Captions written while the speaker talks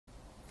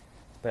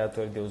para a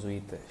doutora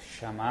Idelzuíta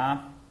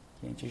chamar,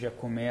 que a gente já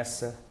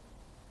começa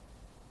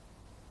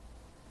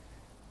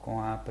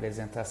com a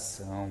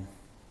apresentação.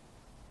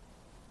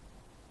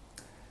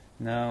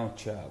 Não,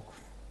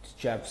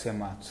 Tiago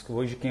Sematos.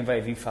 Hoje quem vai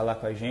vir falar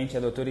com a gente é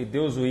a doutora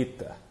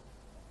Idelzuíta.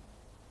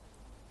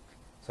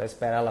 Só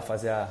esperar ela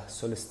fazer a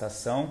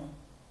solicitação.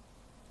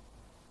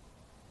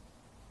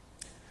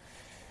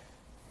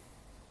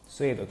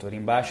 Isso aí, doutor.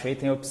 Embaixo aí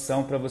tem a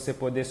opção para você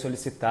poder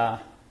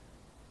solicitar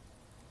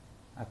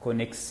a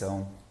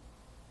conexão.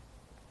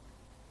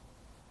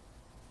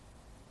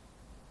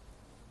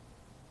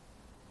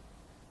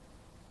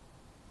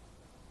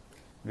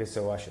 Ver se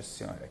eu acho a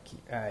senhora aqui.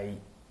 Aí.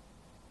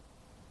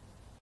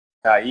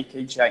 Aí que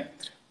a gente já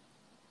entra.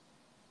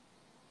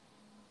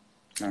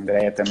 A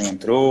Andréia também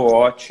entrou,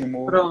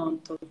 ótimo.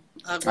 Pronto.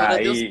 Agora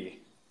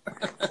aí,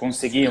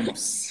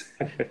 conseguimos.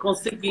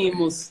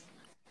 Conseguimos.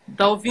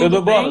 Tá ouvindo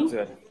Tudo bem? bom,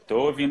 doutora? Tô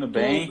ouvindo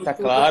bem, Tudo, tá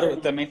tudo claro, bem.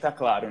 também tá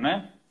claro,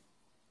 né?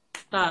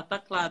 Tá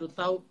claro,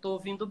 tô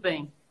ouvindo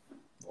bem.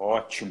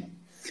 Ótimo.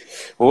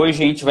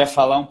 Hoje a gente vai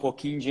falar um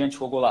pouquinho de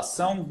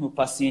anticoagulação no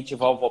paciente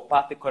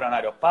valvopata e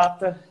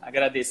coronariopata.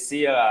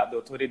 Agradecer a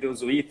doutora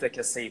Idelzuíta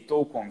que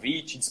aceitou o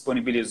convite,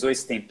 disponibilizou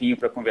esse tempinho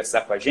para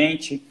conversar com a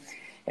gente.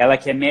 Ela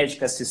que é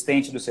médica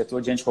assistente do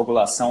setor de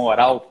anticoagulação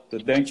oral do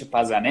Dante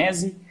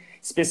Pazanese,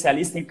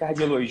 especialista em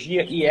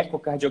cardiologia e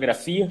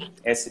ecocardiografia,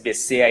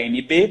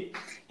 SBC-AMB,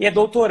 e é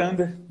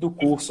doutoranda do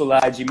curso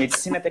lá de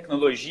Medicina,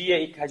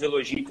 Tecnologia e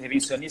Cardiologia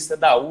Intervencionista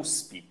da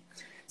USP.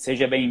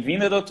 Seja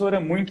bem-vinda, doutora.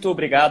 Muito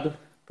obrigado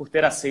por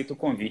ter aceito o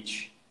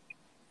convite.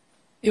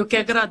 Eu que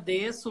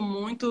agradeço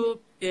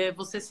muito.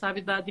 Você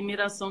sabe da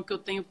admiração que eu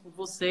tenho por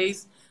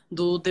vocês,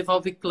 do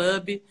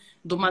thevalveclub,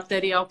 do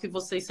material que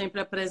vocês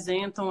sempre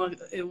apresentam.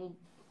 Eu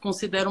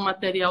considero um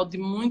material de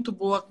muito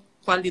boa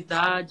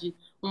qualidade,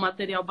 um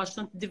material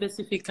bastante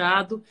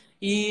diversificado,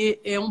 e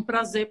é um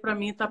prazer para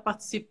mim estar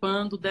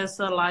participando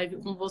dessa live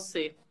com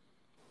você.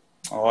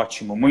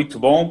 Ótimo, muito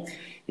bom.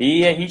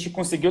 E a gente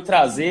conseguiu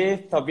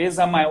trazer talvez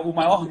o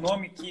maior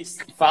nome que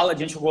fala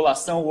de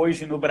anticoagulação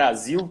hoje no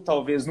Brasil,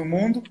 talvez no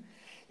mundo.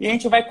 E a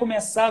gente vai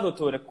começar,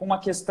 doutora, com uma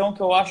questão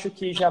que eu acho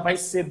que já vai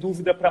ser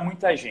dúvida para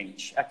muita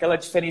gente. Aquela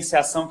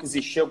diferenciação que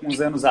existia alguns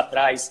anos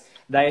atrás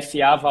da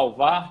FA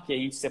valvar, que a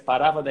gente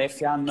separava da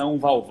FA não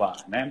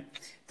valvar, né?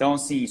 Então,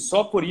 assim,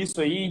 só por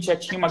isso aí a gente já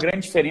tinha uma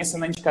grande diferença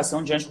na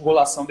indicação de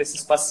anticoagulação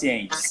desses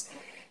pacientes.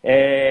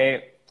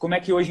 Como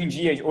é que hoje em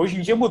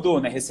dia mudou,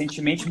 né?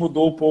 Recentemente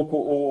mudou um pouco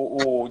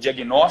o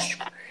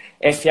diagnóstico.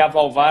 FA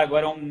valvar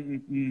agora é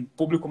um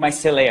público mais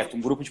seleto,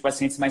 um grupo de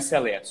pacientes mais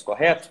seletos,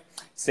 correto?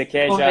 Você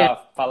quer Correto. já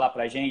falar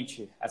para a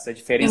gente essa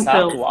diferença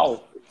Então,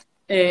 atual?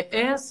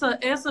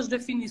 essas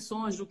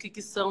definições do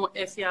que são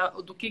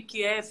FA, do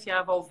que é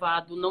FA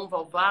valvado, não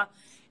valvar,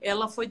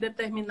 ela foi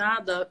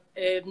determinada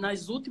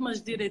nas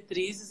últimas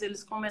diretrizes.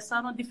 Eles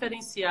começaram a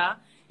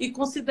diferenciar e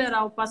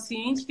considerar o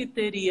paciente que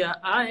teria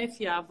a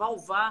FA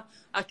valvar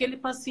aquele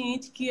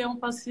paciente que é um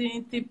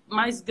paciente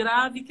mais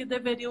grave, que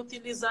deveria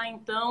utilizar,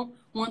 então,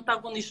 um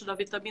antagonista da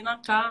vitamina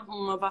K,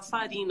 uma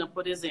varfarina,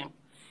 por exemplo.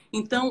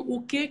 Então,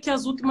 o que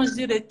as últimas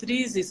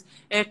diretrizes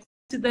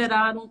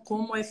consideraram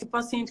como o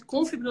paciente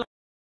com fibrilação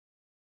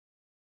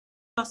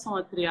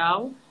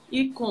atrial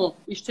e com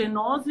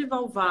estenose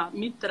valvar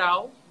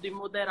mitral de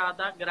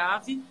moderada a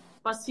grave,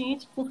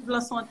 paciente com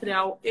fibrilação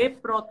atrial e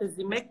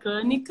prótese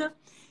mecânica.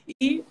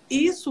 E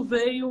isso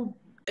veio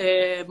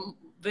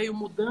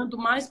mudando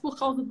mais por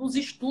causa dos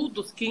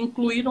estudos que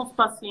incluíram os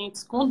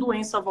pacientes com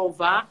doença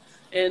valvar,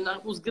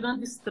 os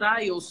grandes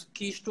trials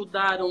que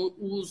estudaram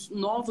os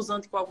novos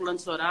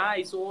anticoagulantes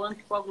orais ou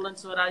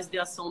anticoagulantes orais de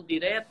ação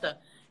direta.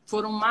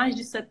 Foram mais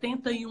de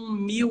 71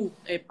 mil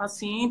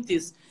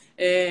pacientes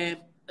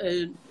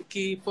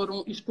que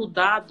foram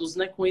estudados,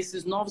 né, com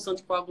esses novos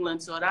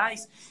anticoagulantes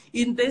orais,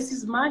 e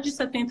desses mais de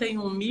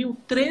 71 mil,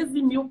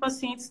 13 mil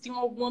pacientes tinham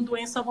alguma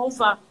doença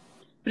valvar,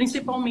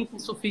 principalmente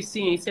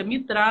insuficiência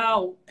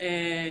mitral,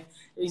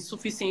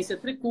 insuficiência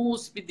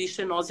tricúspide,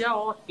 estenose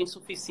aórtica,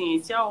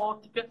 insuficiência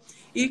aórtica.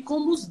 E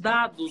como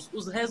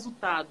os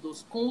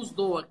resultados com os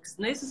DOACs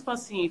nesses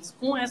pacientes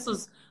com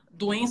essas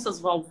doenças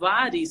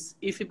valvares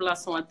e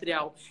fibrilação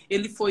atrial,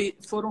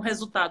 foram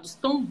resultados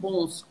tão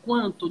bons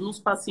quanto nos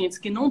pacientes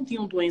que não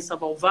tinham doença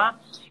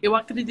valvar. Eu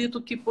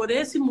acredito que por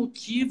esse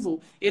motivo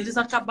eles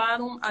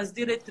acabaram, as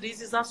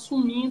diretrizes,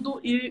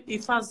 assumindo e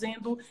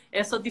fazendo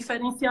essa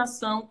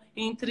diferenciação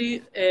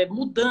entre,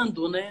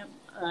 mudando, né?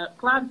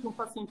 Claro que um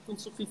paciente com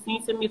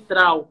insuficiência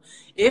mitral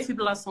e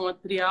fibrilação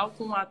atrial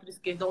com o átrio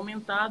esquerdo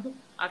aumentado,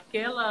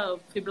 aquela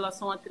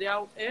fibrilação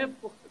atrial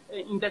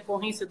em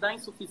decorrência da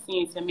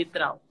insuficiência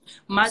mitral.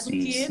 Mas Sim,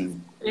 o que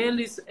sim.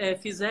 eles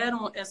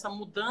fizeram essa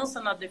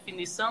mudança na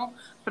definição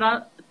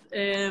para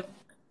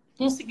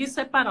conseguir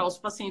separar os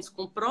pacientes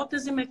com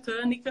prótese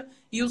mecânica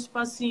e os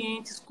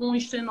pacientes com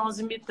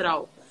estenose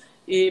mitral.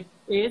 E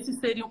esses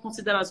seriam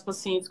considerados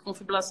pacientes com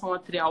fibrilação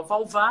atrial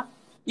valvar,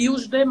 e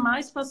os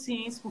demais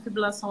pacientes com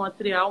fibrilação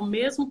atrial,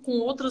 mesmo com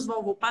outras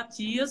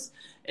valvopatias,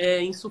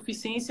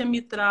 insuficiência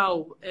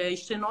mitral,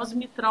 estenose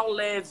mitral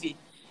leve,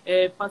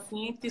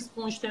 pacientes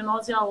com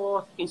estenose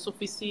aórtica,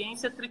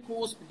 insuficiência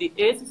tricúspide,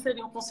 esses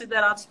seriam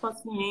considerados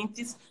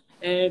pacientes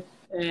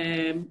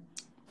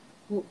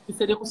que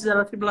seria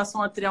considerada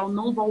fibrilação atrial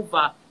não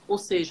valvar. Ou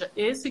seja,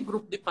 esse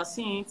grupo de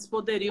pacientes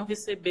poderiam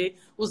receber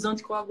os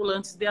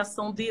anticoagulantes de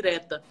ação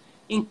direta.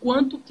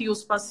 Enquanto que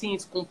os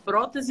pacientes com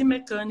prótese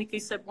mecânica,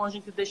 isso é bom a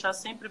gente deixar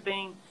sempre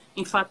bem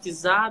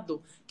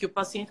enfatizado, que o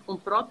paciente com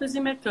prótese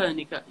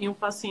mecânica e um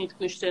paciente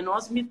com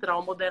estenose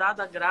mitral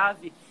moderada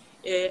grave,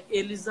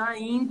 eles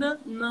ainda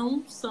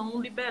não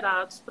são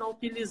liberados para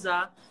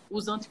utilizar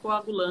os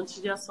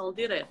anticoagulantes de ação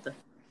direta.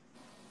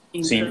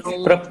 Então, sim,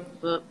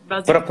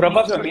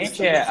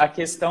 provavelmente a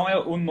questão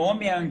o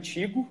nome é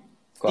antigo,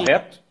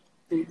 correto?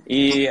 Sim.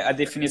 E a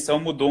definição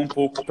mudou um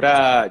pouco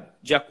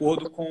de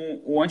acordo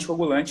com o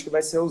anticoagulante que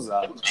vai ser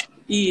usado.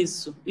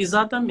 Isso,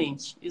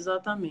 exatamente.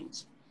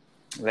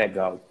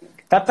 Legal.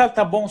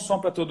 Tá bom o som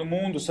para todo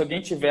mundo? Se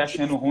alguém estiver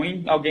achando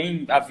ruim,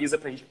 alguém avisa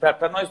pra gente.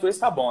 Para nós dois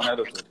tá bom, né,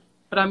 doutor?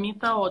 Para mim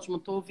tá ótimo,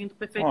 estou ouvindo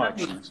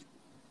perfeitamente. Ótimo.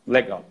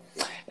 Legal.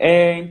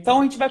 Então,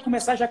 a gente vai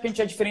começar, já que a gente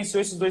já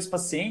diferenciou esses dois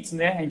pacientes,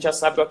 né? A gente já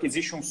sabe que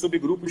existe um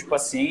subgrupo de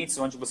pacientes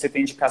onde você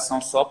tem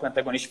indicação só para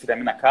antagonista de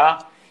vitamina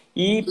K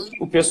e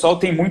o pessoal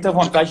tem muita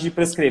vontade de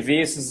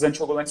prescrever esses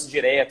anticoagulantes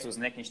diretos,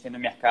 né? Que a gente tem no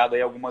mercado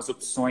aí algumas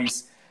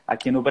opções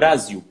aqui no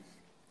Brasil.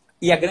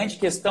 E a grande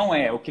questão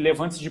o que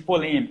levanta de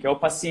polêmica, é o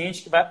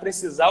paciente que vai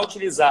precisar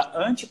utilizar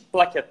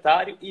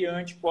antiplaquetário e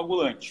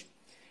anticoagulante.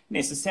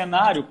 Nesse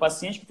cenário, o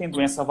paciente que tem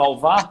doença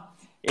valvar,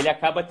 ele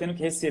acaba tendo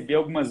que receber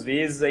algumas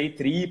vezes aí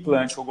tripla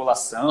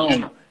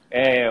anticoagulação,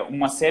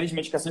 uma série de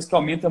medicações que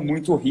aumenta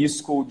muito o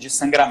risco de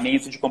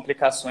sangramento, de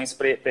complicações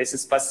para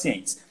esses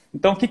pacientes.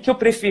 Então, o que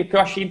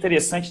eu achei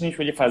interessante a gente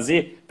poder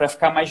fazer para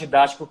ficar mais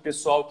didático para o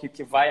pessoal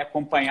que vai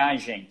acompanhar a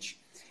gente?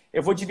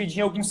 Eu vou dividir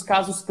em alguns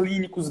casos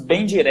clínicos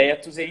bem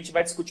diretos e a gente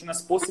vai discutindo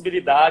as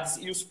possibilidades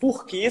e os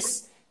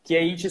porquês que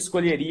a gente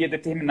escolheria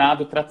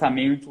determinado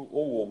tratamento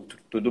ou outro.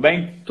 Tudo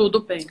bem? Tudo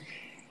bem.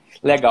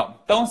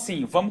 Legal. Então,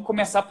 assim, vamos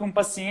começar por um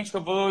paciente que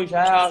eu vou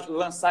já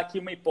lançar aqui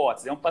uma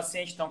hipótese. É um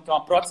paciente então, que tem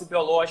uma prótese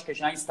biológica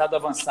já em estado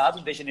avançado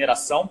de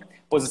degeneração,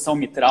 posição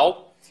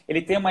mitral.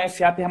 Ele tem uma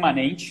FA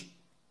permanente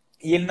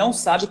e ele não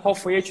sabe qual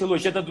foi a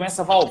etiologia da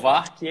doença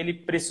valvar que ele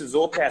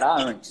precisou operar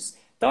antes.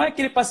 Então, é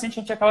aquele paciente que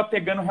a gente acaba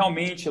pegando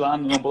realmente lá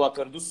no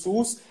ambulatório do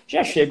SUS,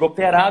 já chega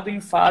operado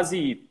em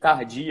fase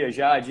tardia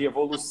já de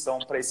evolução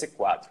para esse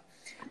quadro.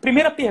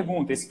 Primeira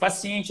pergunta, esse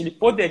paciente ele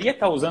poderia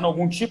estar usando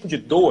algum tipo de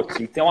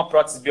DOAC, tem uma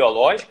prótese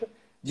biológica,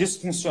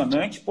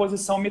 disfuncionante,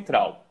 posição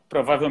mitral.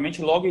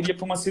 Provavelmente logo iria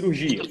para uma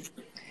cirurgia.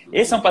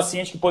 Esse é um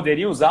paciente que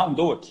poderia usar um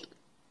DOAC?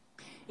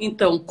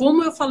 Então,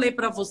 como eu falei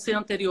para você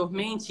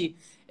anteriormente,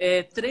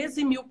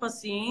 13 mil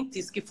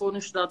pacientes que foram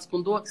estudados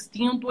com DOACs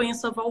tinham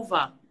doença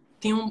valvar.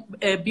 Tinham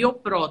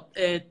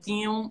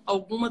tinham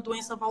alguma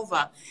doença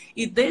valvar.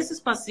 E desses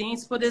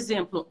pacientes, por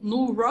exemplo,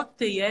 no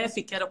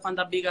ROC-TF, que era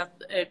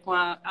com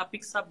a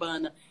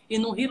apixabana, e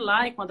no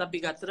RELY com a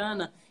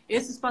dabigatrana,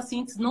 esses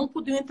pacientes não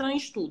podiam entrar em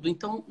estudo.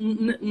 Então,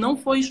 não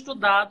foi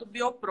estudado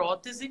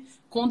bioprótese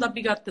com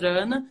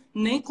dabigatrana,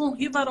 nem com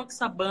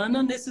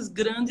rivaroxabana, nesses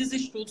grandes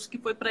estudos que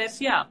foi para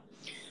FA.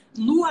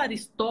 No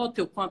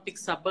Aristóteles, com a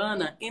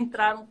apixabana,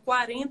 entraram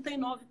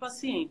 49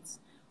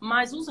 pacientes.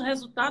 Mas os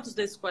resultados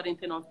desses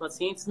 49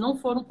 pacientes não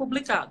foram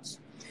publicados.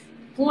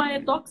 Com a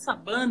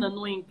edoxabana,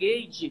 no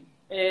Engage,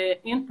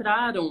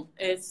 entraram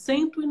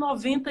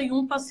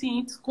 191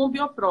 pacientes com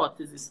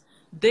biopróteses.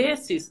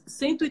 Desses,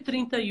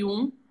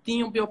 131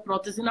 tinham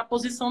bioprótese na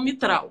posição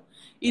mitral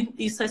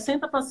e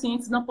 60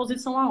 pacientes na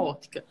posição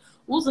aórtica.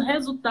 Os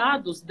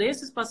resultados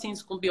desses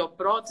pacientes com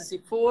bioprótese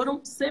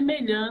foram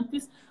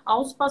semelhantes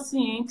aos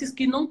pacientes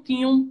que não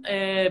tinham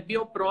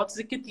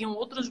bioprótese, que tinham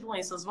outras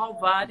doenças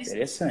valvares,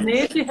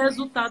 nesse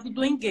resultado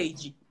do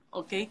Engage,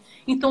 ok?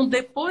 Então,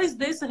 depois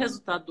desse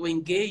resultado do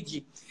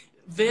Engage,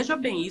 veja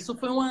bem, isso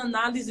foi uma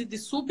análise de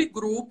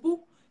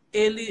subgrupo.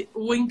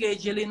 O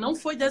Engage ele não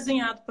foi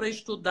desenhado para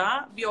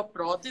estudar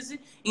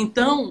bioprótese,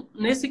 então,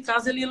 nesse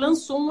caso, ele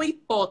lançou uma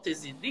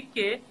hipótese de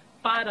que,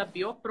 para a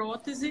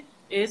bioprótese,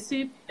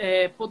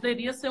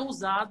 poderia ser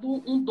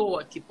usado um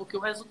DOAC, porque o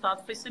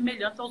resultado foi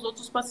semelhante aos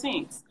outros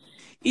pacientes.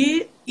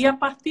 E a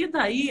partir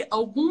daí,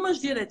 algumas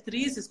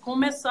diretrizes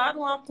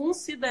começaram a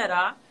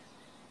considerar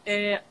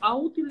a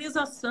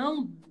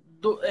utilização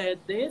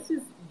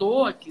desses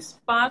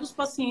DOACs para os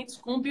pacientes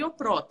com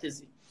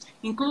bioprótese.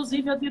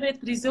 Inclusive, a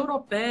diretriz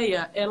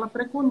europeia, ela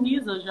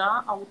preconiza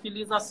já a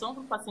utilização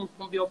do paciente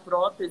com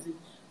bioprótese,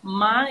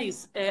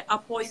 mas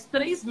após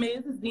 3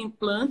 meses de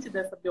implante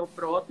dessa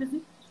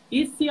bioprótese,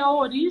 e se a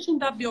origem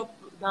da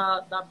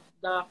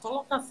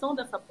colocação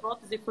dessa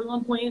prótese foi uma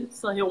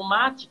doença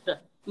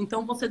reumática,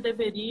 então você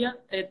deveria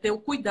ter o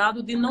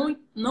cuidado de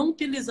não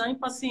utilizar em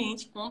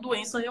paciente com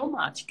doença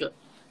reumática.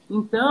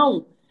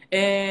 Então,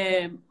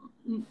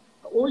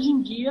 hoje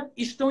em dia,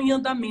 estão em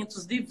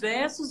andamentos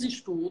diversos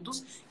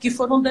estudos que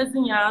foram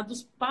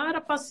desenhados para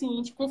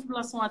paciente com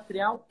fibrilação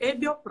atrial e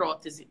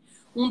bioprótese.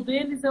 Um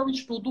deles é o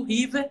estudo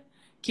RIVER,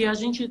 que a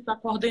gente está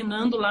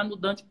coordenando lá no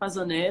Dante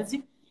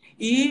Pazanese.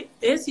 E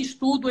esse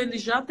estudo ele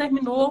já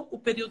terminou o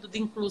período de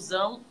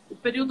inclusão, o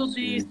período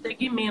de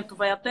segmento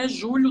vai até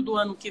julho do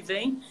ano que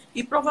vem,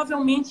 e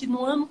provavelmente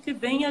no ano que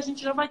vem a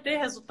gente já vai ter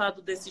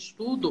resultado desse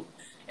estudo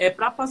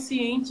para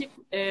paciente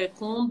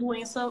com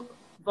doença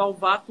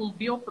valvar, com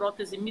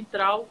bioprótese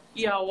mitral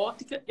e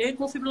aórtica e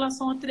com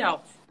fibrilação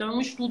atrial. Então é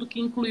um estudo que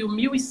incluiu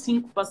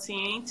 1.005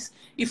 pacientes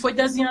e foi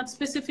desenhado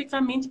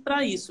especificamente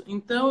para isso.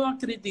 Então eu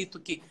acredito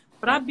que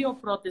para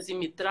bioprótese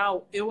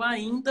mitral eu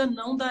ainda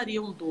não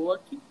daria um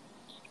DOAC.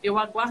 Eu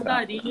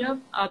aguardaria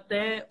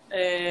até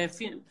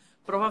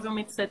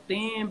provavelmente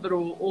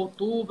setembro,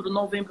 outubro,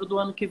 novembro do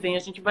ano que vem.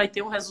 A gente vai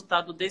ter o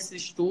resultado desse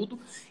estudo.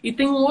 E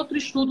tem um outro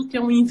estudo que é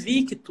o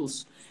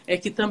Invictus,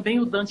 que também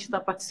o Dante está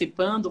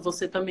participando,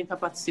 você também está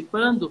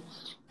participando,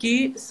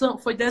 que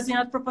foi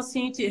desenhado para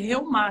paciente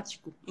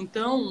reumático.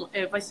 Então,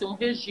 vai ser um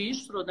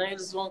registro, né?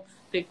 Eles vão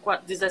ter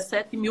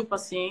 17 mil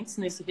pacientes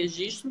nesse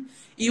registro,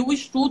 e o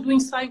estudo, o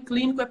ensaio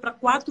clínico é para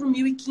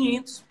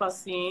 4.500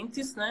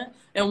 pacientes, né?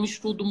 É um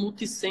estudo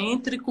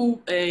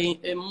multicêntrico,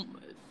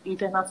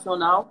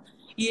 internacional,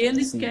 e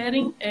eles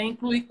querem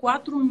incluir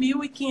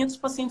 4.500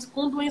 pacientes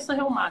com doença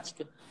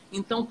reumática.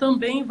 Então,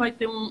 também vai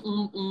ter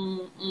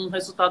um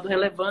resultado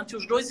relevante.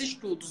 Os dois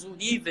estudos, o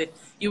RIVER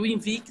e o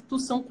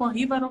Invictus, são com a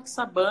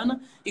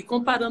rivaroxabana e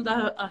comparando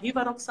a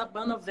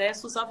rivaroxabana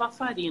versus a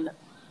varfarina.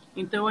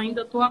 Então, eu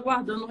ainda estou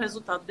aguardando o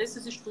resultado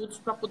desses estudos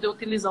para poder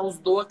utilizar os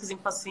DOACs em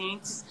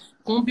pacientes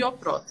com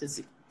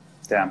bioprótese.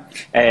 Tá.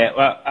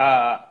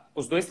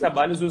 Os dois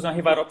trabalhos usam a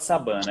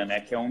rivaroxabana, né,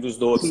 que é um dos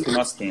DOACs que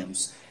nós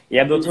temos. E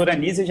a doutora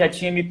Anísia já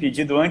tinha me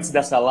pedido antes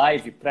dessa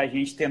live para a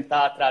gente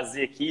tentar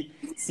trazer aqui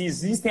se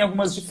existem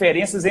algumas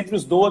diferenças entre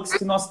os DOACs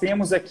que nós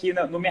temos aqui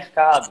no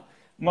mercado.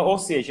 Ou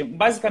seja,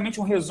 basicamente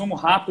um resumo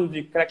rápido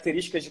de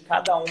características de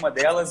cada uma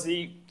delas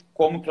e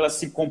como que elas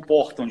se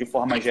comportam de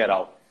forma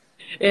geral.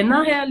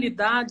 Na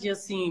realidade,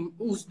 assim,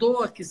 os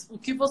DOACs, o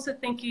que você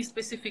tem que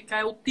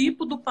especificar é o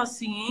tipo do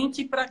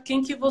paciente e para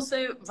quem que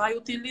você vai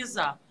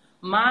utilizar.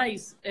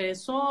 Mas,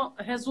 só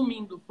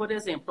resumindo, por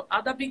exemplo, a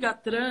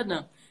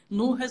dabigatrana,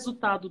 no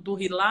resultado do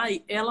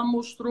RELY, ela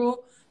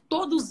mostrou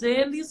todos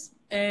eles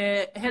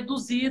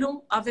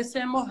reduziram AVC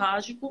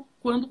hemorrágico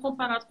quando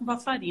comparado com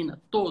varfarina,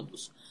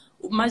 todos.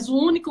 Mas o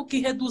único que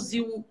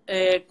reduziu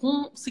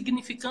com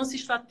significância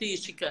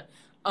estatística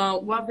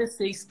o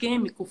AVC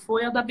isquêmico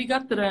foi a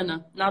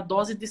dabigatrana, na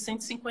dose de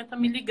 150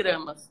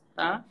 miligramas.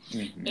 Tá?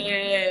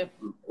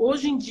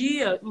 Hoje em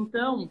dia,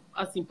 então,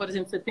 assim, por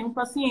exemplo, você tem um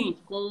paciente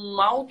com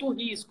um alto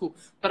risco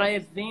para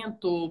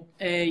evento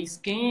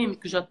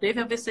isquêmico, já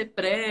teve AVC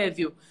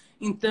prévio,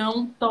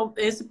 então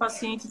esse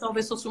paciente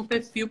talvez fosse um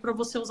perfil para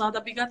você usar a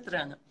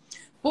dabigatrana.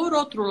 Por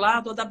outro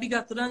lado, a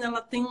dabigatrana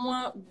ela tem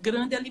uma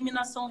grande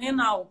eliminação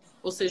renal,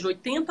 ou seja,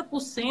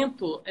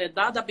 80%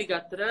 da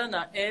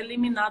dabigatrana é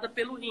eliminada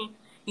pelo rim.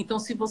 Então,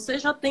 se você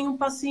já tem um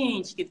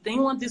paciente que tem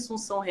uma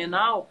disfunção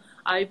renal,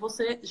 aí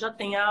você já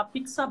tem a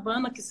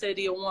apixabana, que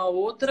seria uma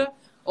outra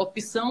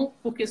opção,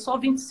 porque só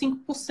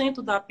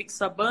 25% da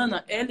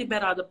apixabana é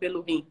liberada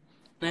pelo rim,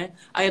 né?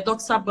 A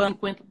edoxabana,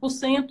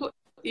 50%,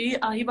 e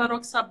a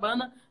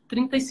rivaroxabana,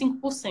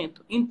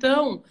 35%.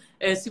 Então,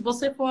 se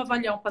você for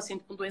avaliar um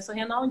paciente com doença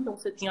renal, então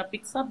você tinha a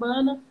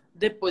apixabana,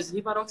 depois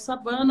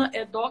rivaroxabana,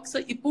 edoxa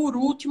e, por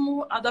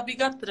último, a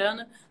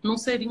dabigatrana. Não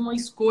seria uma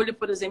escolha,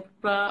 por exemplo,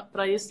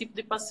 para esse tipo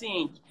de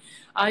paciente.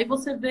 Aí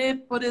você vê,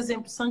 por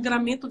exemplo,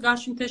 sangramento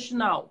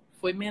gastrointestinal.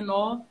 Foi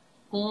menor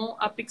com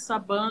a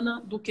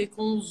apixabana do que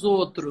com os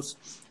outros.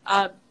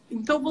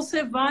 Então,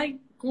 você vai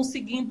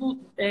conseguindo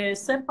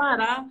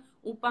separar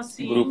o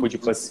paciente, grupo de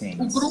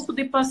pacientes. o grupo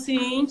de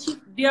paciente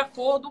de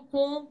acordo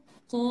com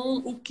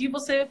o que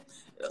você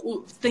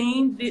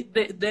tem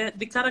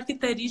de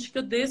característica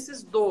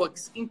desses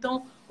DOACs.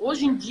 Então,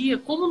 hoje em dia,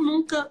 como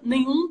nunca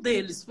nenhum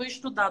deles foi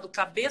estudado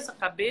cabeça a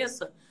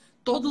cabeça,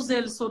 todos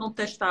eles foram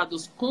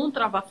testados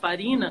contra a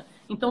varfarina,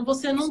 então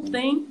você não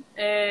tem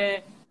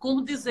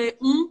como dizer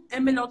um é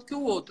melhor do que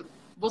o outro.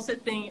 Você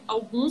tem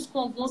alguns com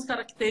algumas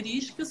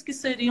características que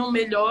seriam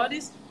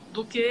melhores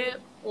do que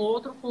o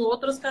outro com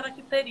outras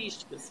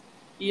características.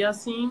 E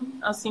assim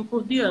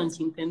por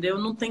diante, entendeu?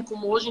 Não tem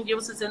como hoje em dia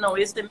você dizer, não,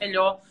 esse é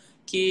melhor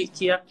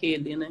que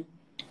aquele, né?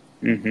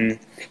 Uhum.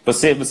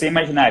 Você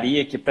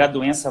imaginaria que para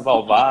doença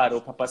valvar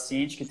ou para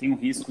paciente que tem um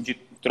risco de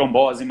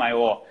trombose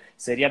maior,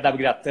 seria a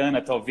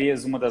dabigatana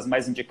talvez uma das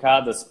mais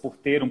indicadas por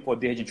ter um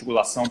poder de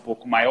anticoagulação um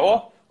pouco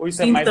maior? Ou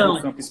isso é mais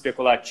no campo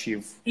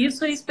especulativo?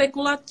 Isso é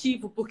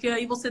especulativo, porque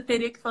aí você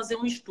teria que fazer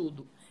um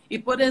estudo. E,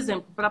 por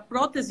exemplo, para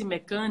prótese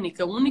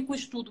mecânica, o único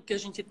estudo que a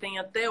gente tem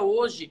até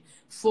hoje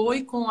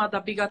foi com a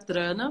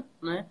dabigatrana,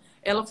 né?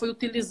 Ela foi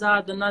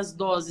utilizada nas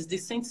doses de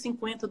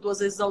 150 duas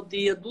vezes ao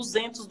dia,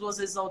 200 duas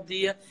vezes ao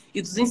dia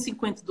e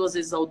 250 duas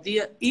vezes ao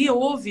dia. E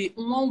houve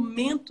um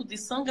aumento de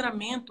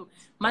sangramento,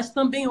 mas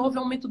também houve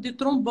aumento de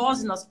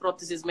trombose nas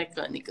próteses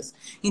mecânicas.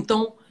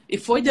 Então, e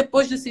foi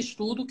depois desse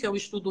estudo, que é o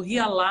estudo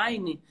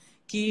Realign,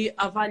 que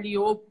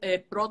avaliou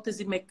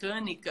prótese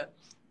mecânica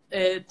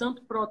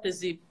tanto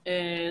prótese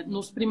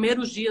nos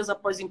primeiros dias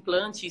após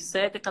implante,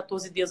 7 a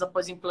 14 dias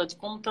após implante,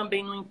 como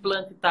também no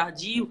implante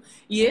tardio.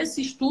 E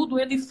esse estudo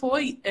ele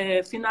foi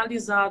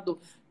finalizado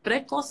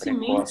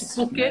precocemente,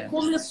 porque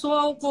começou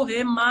a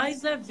ocorrer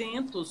mais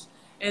eventos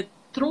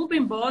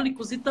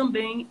tromboembólicos e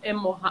também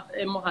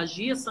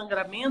hemorragia,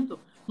 sangramento,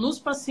 nos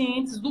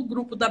pacientes do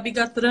grupo da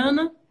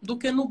bigatrana do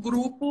que no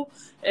grupo,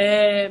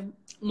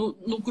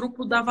 no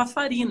grupo da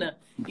varfarina.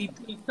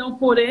 Então,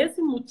 por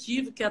esse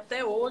motivo, que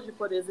até hoje,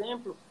 por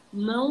exemplo,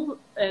 não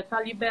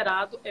está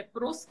liberado, é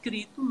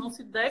proscrito, não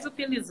se deve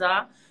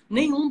utilizar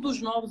nenhum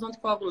dos novos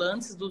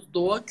anticoagulantes, dos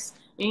DOACs,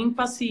 em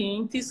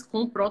pacientes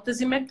com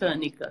prótese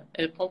mecânica.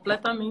 É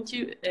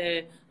completamente,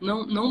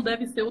 não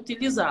deve ser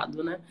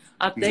utilizado, né?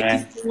 Até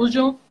que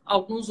surjam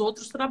alguns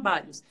outros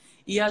trabalhos.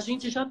 E a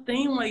gente já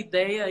tem uma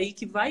ideia aí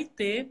que vai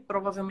ter,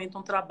 provavelmente,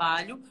 um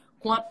trabalho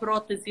com a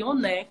prótese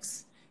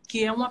Onex,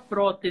 que é uma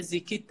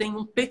prótese que tem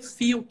um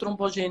perfil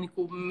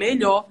trombogênico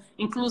melhor,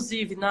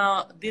 inclusive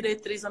na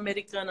diretriz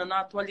americana, na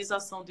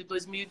atualização de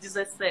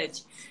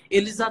 2017,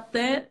 eles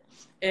até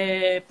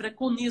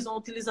preconizam a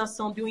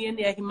utilização de um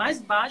INR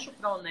mais baixo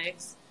para a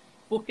Onex,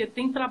 porque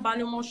tem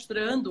trabalho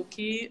mostrando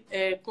que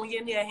com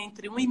INR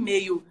entre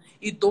 1,5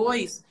 e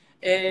 2,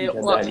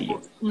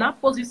 na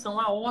posição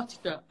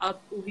aórtica,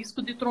 o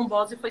risco de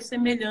trombose foi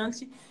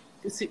semelhante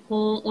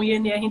com um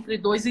INR entre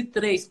 2 e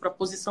 3 para a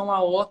posição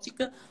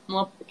aórtica,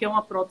 que é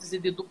uma prótese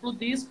de duplo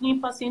disco, e em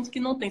paciente que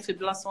não tem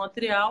fibrilação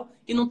atrial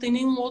e não tem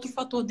nenhum outro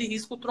fator de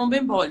risco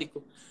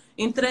tromboembólico.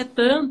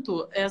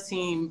 Entretanto,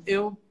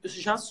 eu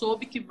já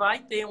soube que vai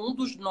ter um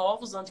dos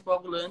novos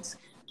anticoagulantes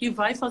que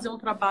vai fazer um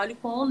trabalho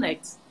com a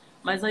Onex.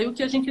 Mas aí o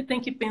que a gente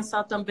tem que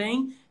pensar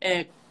também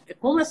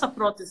como essa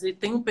prótese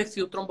tem um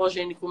perfil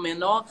trombogênico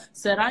menor,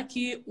 será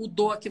que o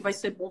DOAC vai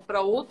ser bom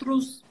para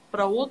outros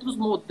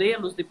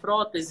modelos de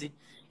prótese?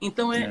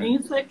 Então,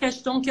 isso é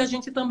questão que a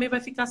gente também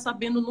vai ficar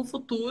sabendo no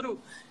futuro,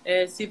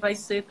 se vai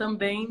ser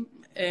também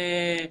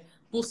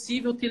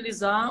possível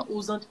utilizar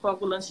os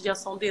anticoagulantes de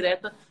ação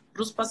direta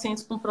para os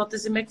pacientes com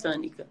prótese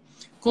mecânica.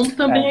 Como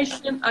também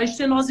a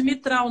estenose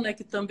mitral, né,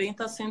 que também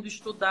está sendo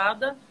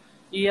estudada,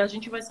 e a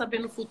gente vai saber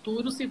no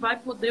futuro se vai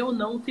poder ou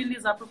não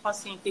utilizar para o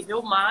paciente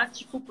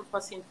reumático, para o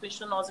paciente com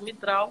estenose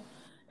mitral,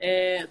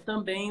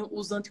 também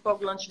os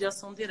anticoagulantes de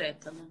ação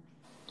direta, né?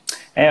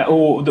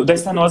 Da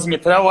estenose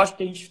mitral, eu acho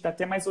que a gente está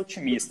até mais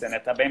otimista, né?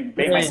 Está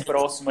bem mais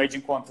próximo aí de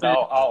encontrar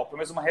pelo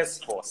menos uma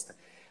resposta.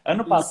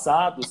 Ano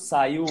passado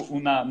saiu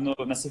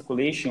na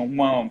Circulation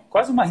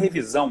quase uma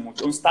revisão,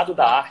 um estado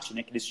da arte,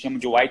 né, que eles chamam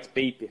de white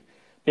paper,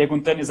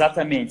 perguntando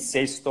exatamente se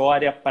a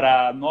história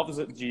para novos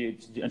de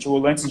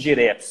anticoagulantes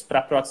diretos para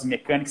prótese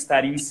mecânica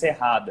estaria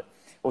encerrada,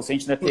 ou se a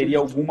gente ainda teria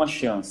alguma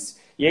chance.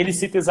 E aí ele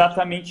cita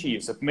exatamente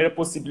isso. A primeira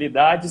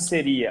possibilidade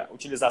seria a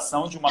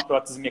utilização de uma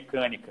prótese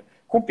mecânica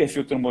com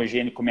perfil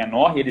trombogênico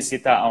menor, e ele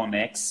cita a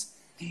Onex,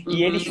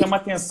 e ele chama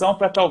atenção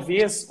para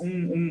talvez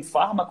um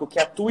fármaco que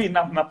atue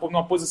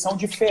numa posição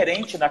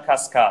diferente da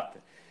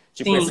cascata.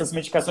 Tipo, essas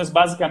medicações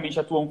basicamente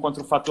atuam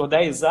contra o fator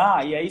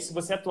 10A, e aí se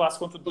você atuasse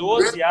contra o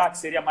 12A, que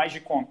seria mais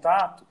de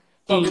contato,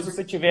 talvez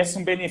você tivesse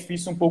um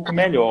benefício um pouco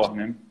melhor,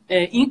 né?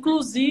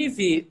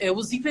 Inclusive,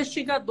 os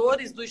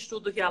investigadores do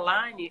estudo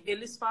Realign,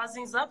 eles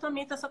fazem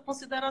exatamente essa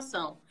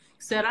consideração.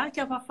 Será que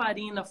a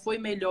varfarina foi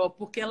melhor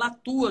porque ela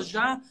atua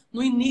já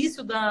no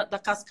início da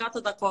cascata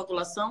da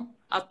coagulação?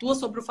 Atua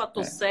sobre o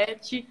fator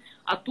 7,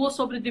 atua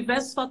sobre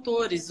diversos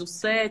fatores, o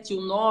 7,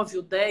 o 9,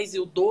 o 10 e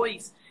o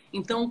 2.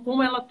 Então,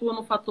 como ela atua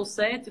no fator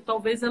 7,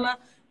 talvez ela,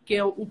 que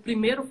é o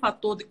primeiro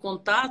fator de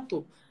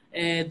contato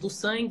do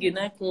sangue,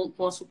 né,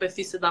 com a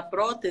superfície da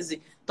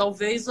prótese,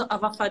 talvez a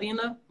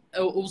varfarina,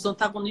 os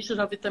antagonistas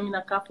da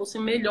vitamina K fossem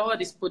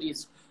melhores por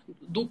isso,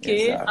 do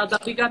que a da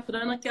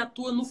bigatrana, que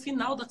atua no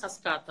final da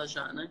cascata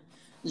já, né?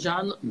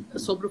 Já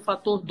sobre o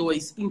fator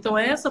 2. Então,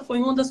 essa foi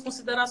uma das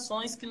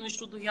considerações que no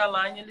estudo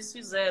Realign eles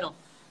fizeram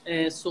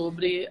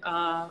sobre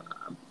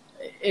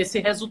esse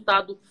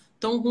resultado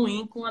tão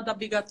ruim com a da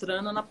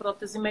bigatrana na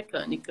prótese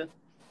mecânica.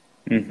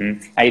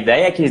 A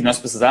ideia é que nós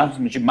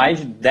precisávamos de mais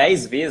de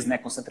 10 vezes, né,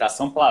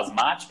 concentração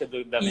plasmática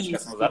da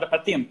medicação usada para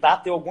tentar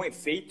ter algum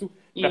efeito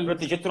para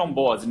proteger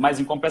trombose, mas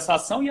em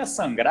compensação ia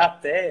sangrar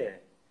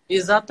até...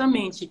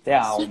 Exatamente. Até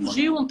a alma.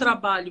 Surgiu um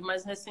trabalho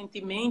mais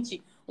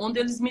recentemente onde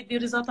eles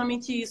mediram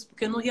exatamente isso,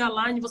 porque no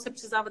Realign você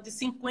precisava de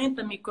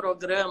 50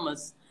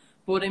 microgramas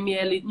por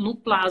ml no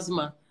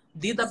plasma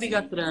de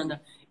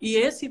dabigatrana. E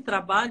esse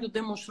trabalho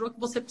demonstrou que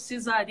você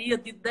precisaria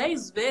de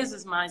 10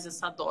 vezes mais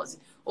essa dose.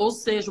 Ou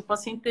seja, o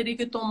paciente teria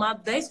que tomar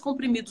 10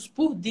 comprimidos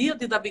por dia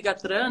de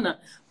dabigatrana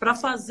para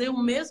fazer o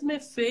mesmo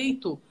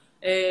efeito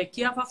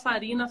que a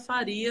varfarina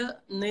faria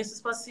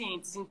nesses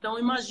pacientes. Então,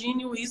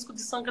 imagine o risco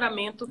de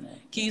sangramento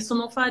que isso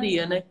não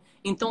faria, né?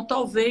 Então,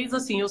 talvez,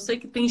 assim, eu sei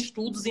que tem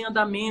estudos em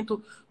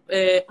andamento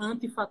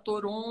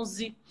antifator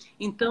 11,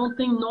 então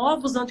tem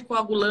novos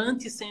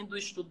anticoagulantes sendo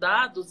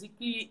estudados e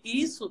que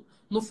isso,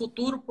 no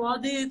futuro,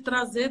 pode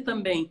trazer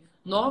também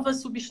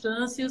novas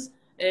substâncias,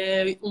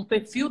 um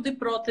perfil de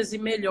prótese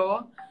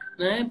melhor,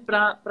 né,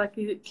 para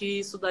que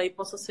isso daí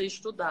possa ser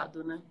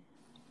estudado, né?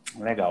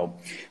 Legal.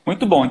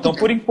 Muito bom. Então,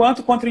 por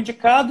enquanto,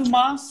 contraindicado,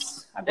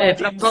 mas para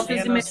aguardemos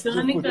prótese cenas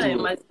do mecânica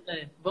futuro. mas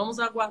vamos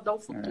aguardar o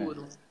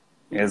futuro.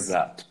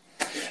 Exato.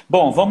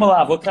 Bom, vamos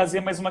lá. Vou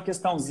trazer mais uma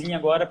questãozinha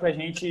agora para a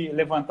gente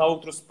levantar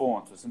outros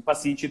pontos. Um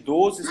paciente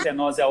idoso,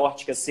 estenose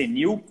aórtica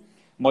senil,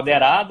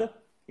 moderada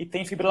e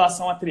tem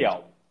fibrilação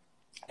atrial.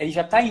 Ele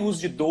já está em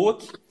uso de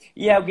DOAC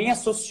e alguém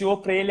associou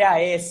para ele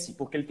AS,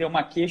 porque ele tem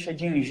uma queixa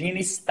de angina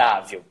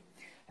estável.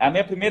 A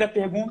minha primeira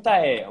pergunta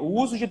é, o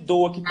uso de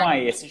DOAC com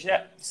AS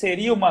já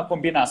seria uma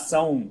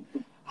combinação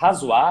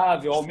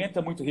razoável?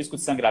 Aumenta muito o risco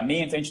de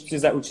sangramento? A gente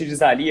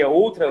utilizaria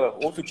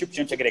outro tipo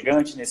de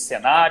antiagregante nesse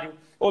cenário?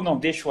 Ou não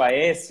deixa o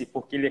AS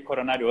porque ele é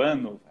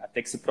coronarioano,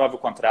 até que se prove o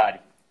contrário?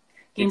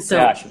 O que você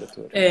acha,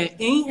 doutora?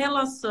 Em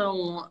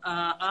relação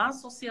à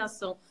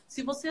associação,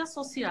 se você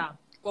associar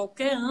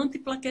qualquer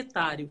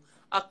antiplaquetário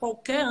a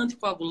qualquer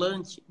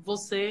anticoagulante,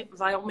 você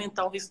vai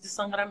aumentar o risco de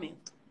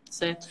sangramento,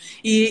 certo?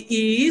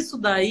 E isso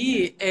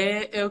daí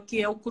é o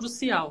que é o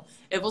crucial.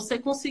 É você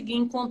conseguir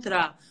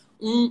encontrar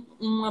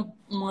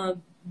uma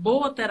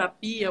boa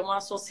terapia, uma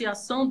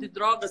associação de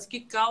drogas que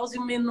cause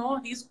o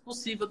menor risco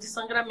possível de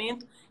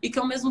sangramento e que,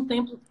 ao mesmo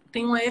tempo,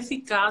 tenha uma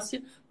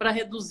eficácia para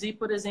reduzir,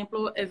 por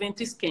exemplo, o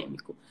evento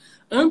isquêmico.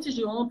 Antes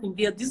de ontem,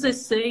 dia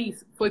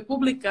 16, foi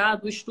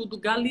publicado o estudo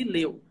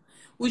Galileu.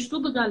 O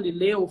estudo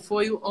Galileu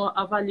foi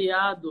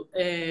avaliado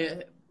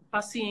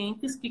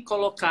pacientes que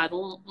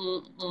colocaram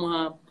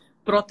uma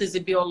prótese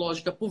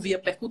biológica por via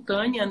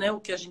percutânea, né, o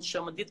que a gente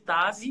chama de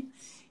TAV,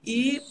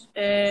 e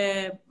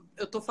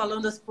eu estou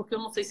falando assim porque eu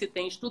não sei se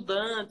tem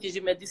estudantes de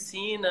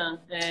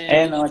medicina.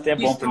 Não, até é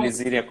bom para eles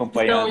irem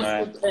acompanhando.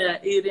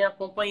 Irem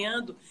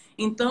acompanhando.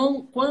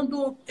 Então,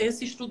 quando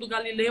esse estudo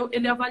Galileu,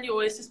 ele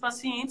avaliou esses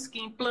pacientes que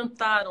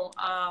implantaram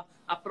a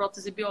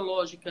prótese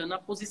biológica na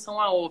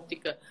posição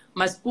aórtica,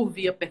 mas por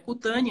via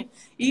percutânea,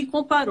 e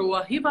comparou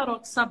a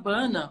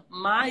rivaroxabana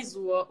mais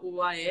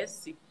o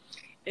AS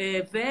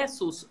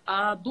versus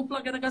a dupla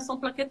agregação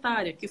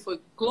plaquetária, que foi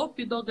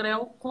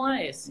clopidogrel com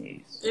AS.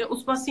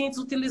 Os pacientes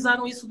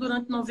utilizaram isso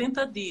durante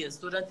 90 dias,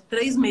 durante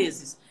 3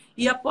 meses.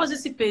 E após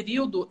esse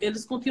período,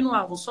 eles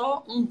continuavam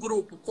só um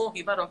grupo com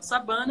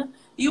rivaroxabana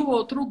e o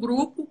outro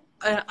grupo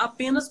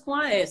apenas com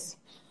AS.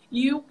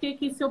 E o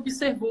que se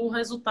observou, o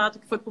resultado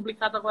que foi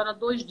publicado agora há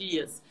 2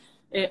 dias?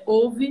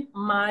 Houve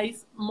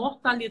mais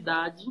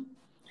mortalidade,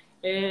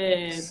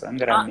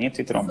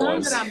 sangramento e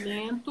trombose.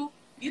 Sangramento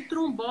e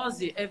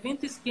trombose,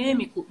 evento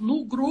isquêmico,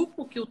 no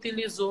grupo que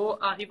utilizou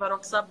a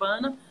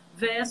rivaroxabana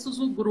versus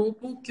o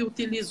grupo que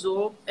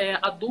utilizou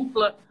a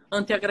dupla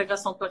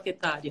antiagregação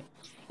plaquetária.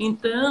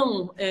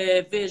 Então,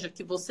 veja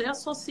que você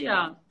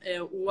associar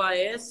o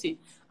AS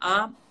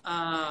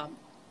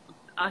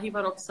a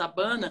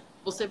rivaroxabana,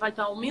 você vai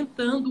estar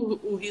aumentando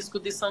o risco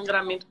de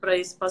sangramento para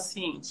esse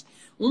paciente.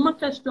 Uma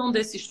questão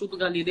desse estudo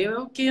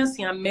Galileu é que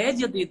assim, a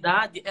média de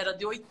idade era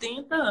de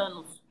 80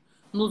 anos.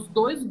 Nos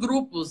 2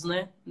 grupos,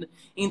 né?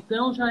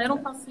 Então, já eram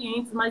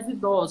pacientes mais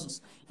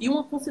idosos. E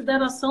uma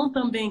consideração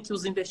também que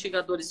os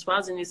investigadores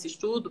fazem nesse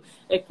estudo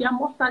é que a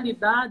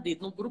mortalidade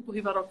no grupo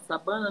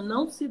rivaroxabana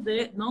não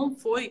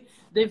foi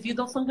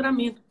devido ao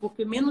sangramento,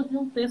 porque menos de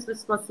 1/3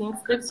 desses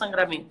pacientes teve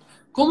sangramento.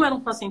 Como eram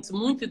pacientes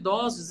muito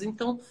idosos,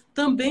 então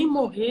também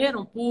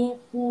morreram por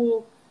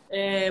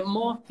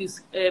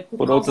mortes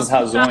por outras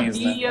razões,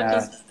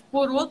 cardíacas,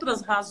 por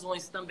outras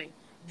razões também.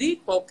 De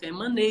qualquer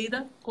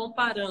maneira,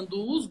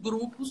 comparando os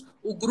grupos,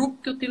 o grupo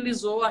que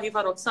utilizou a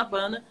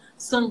rivaroxabana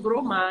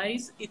sangrou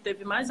mais e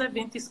teve mais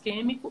evento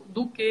isquêmico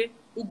do que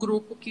o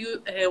grupo que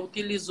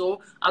utilizou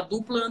a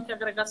dupla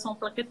antiagregação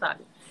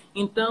plaquetária.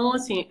 Então,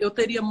 assim, eu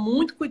teria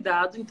muito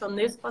cuidado. Então,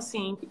 nesse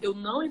paciente, eu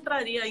não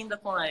entraria ainda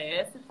com a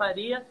AS,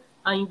 faria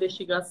a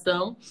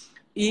investigação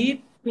e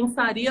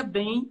pensaria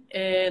bem,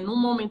 no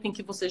momento em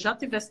que você já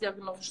tivesse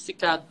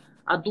diagnosticado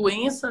a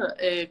doença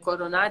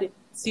coronária,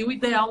 se o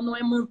ideal não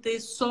é manter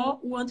só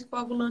o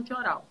anticoagulante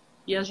oral.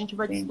 E a gente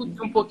vai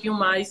discutir um pouquinho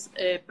mais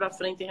para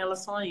frente em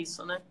relação a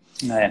isso, né?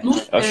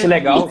 Eu acho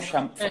legal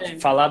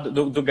falar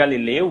do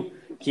Galileu,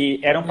 que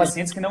eram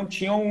pacientes que não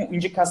tinham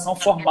indicação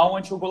formal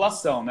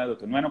anticoagulação, né,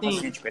 doutor? Não era um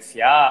paciente com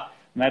FA,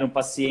 não era um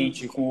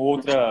paciente com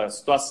outra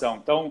situação.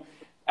 Então,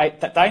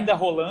 está ainda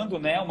rolando,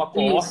 né, uma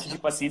coorte de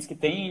pacientes que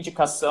tem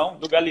indicação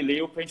do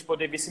Galileu para a gente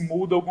poder ver se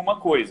muda alguma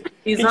coisa.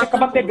 A gente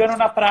acaba pegando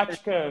na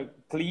prática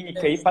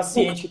clínica e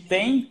paciente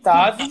tem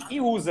TAV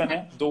e usa,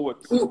 né,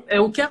 DOAC.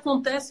 O que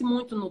acontece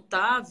muito no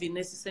TAV,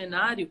 nesse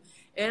cenário,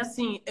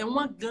 é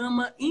uma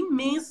gama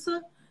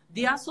imensa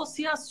de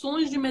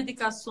associações de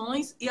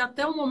medicações e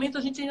até o momento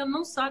a gente ainda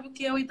não sabe o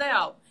que é o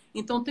ideal.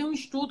 Então tem um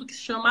estudo que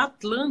se chama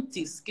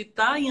Atlantis, que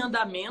está em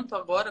andamento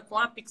agora com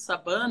a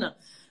apixabana.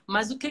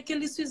 Mas o que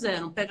eles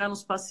fizeram? Pegaram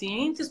os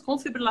pacientes com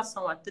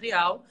fibrilação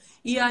atrial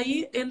e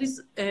aí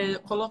eles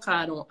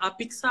colocaram a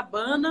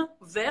apixabana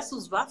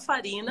versus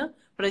varfarina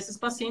para esses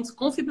pacientes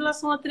com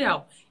fibrilação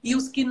atrial. E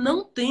os que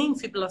não têm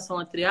fibrilação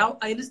atrial,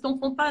 aí eles estão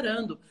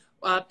comparando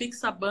a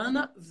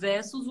apixabana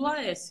versus o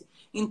AS.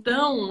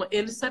 Então,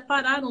 eles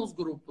separaram os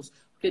grupos.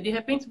 Porque, de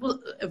repente,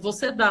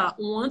 você dá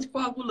um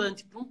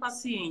anticoagulante para um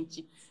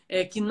paciente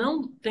que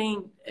não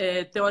tem,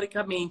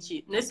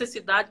 teoricamente,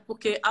 necessidade,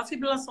 porque a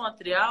fibrilação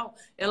atrial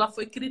ela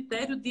foi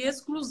critério de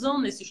exclusão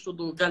nesse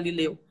estudo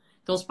Galileu.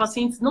 Então, os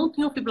pacientes não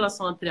tinham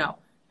fibrilação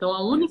atrial. Então,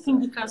 a única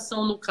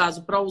indicação, no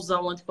caso, para usar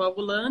o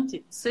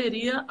anticoagulante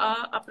seria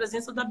a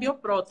presença da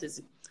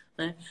bioprótese.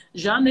 Né?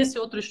 Já nesse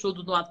outro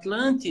estudo do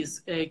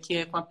Atlantis, que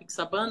é com a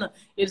pixabana,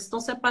 eles estão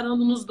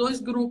separando nos dois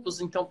grupos.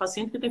 Então, o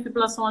paciente que tem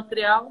fibrilação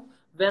atrial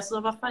versus a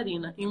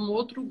varfarina. E um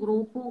outro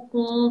grupo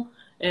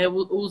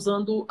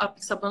usando a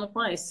pixabana com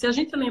AS. Se a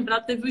gente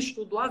lembrar, teve o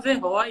estudo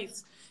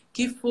Averroes,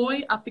 que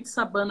foi a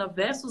pixabana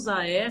versus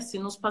AS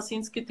nos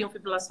pacientes que têm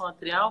fibrilação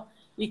atrial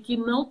e que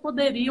não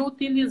poderiam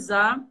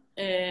utilizar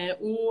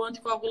o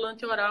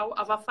anticoagulante oral,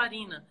 a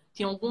varfarina.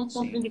 Tinha alguma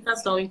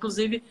contraindicação.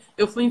 Inclusive,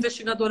 eu fui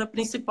investigadora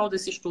principal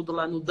desse estudo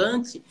lá no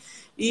Dante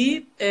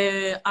e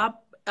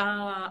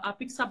a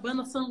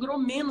pixabana sangrou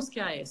menos que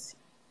a AS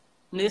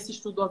nesse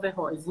estudo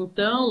Averroes.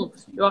 Então,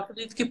 eu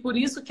acredito que por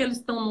isso que eles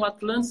estão no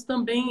Atlantis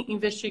também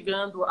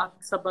investigando a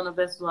pixabana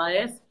versus a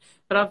AS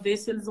para ver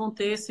se eles vão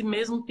ter esse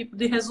mesmo tipo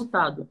de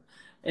resultado.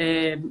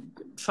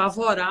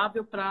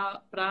 Favorável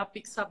para a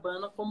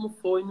pixabana, como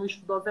foi no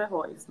estudo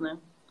Averroes, né?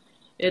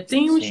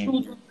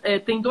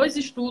 Tem dois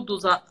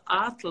estudos, a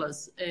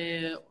Atlas,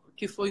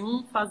 que foi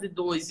um fase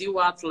 2, e o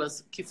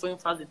Atlas, que foi um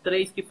fase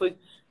 3, que foi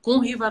com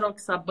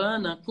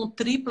rivaroxabana, com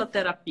tripla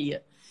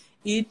terapia.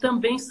 E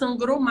também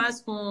sangrou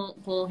mais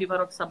com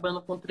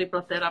rivaroxabana com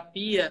tripla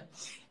terapia,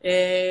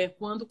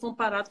 quando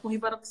comparado com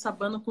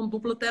rivaroxabana com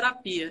dupla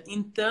terapia.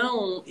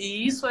 Então,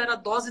 e isso era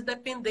dose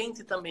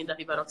dependente também da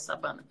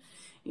rivaroxabana.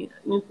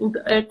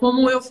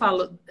 Como eu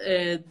falo,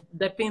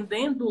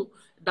 dependendo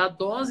da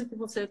dose que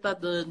você está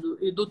dando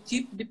e do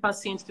tipo de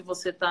paciente que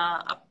você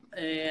está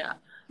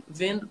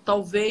vendo,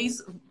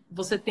 talvez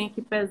você tenha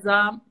que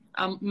pesar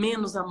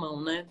menos a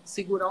mão, né?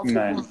 Segurar um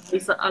pouco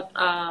mais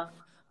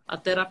a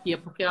terapia,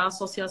 porque a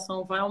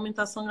associação vai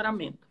aumentar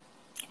sangramento.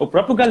 O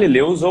próprio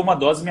Galileu usou uma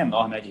dose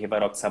menor, né, de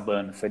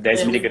rivaroxabana, foi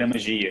 10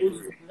 miligramas dia.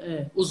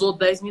 Usou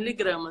 10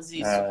 miligramas,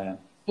 isso.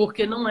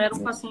 Porque não eram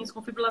pacientes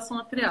com fibrilação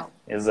atrial.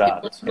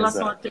 Exato. Com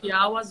fibrilação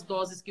atrial, as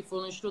doses que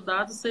foram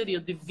estudadas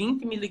seriam de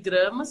 20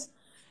 miligramas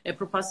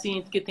para o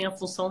paciente que tem a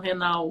função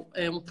renal,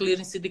 um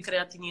clearance de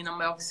creatinina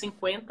maior que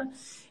 50,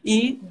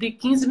 e de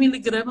 15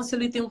 miligramas se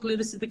ele tem um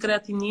clearance de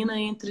creatinina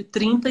entre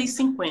 30 e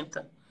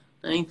 50.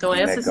 Então,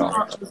 essas são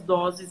as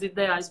doses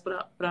ideais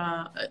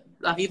para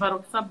a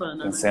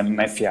rivaroxabana. Pensando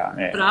na FA.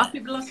 Para a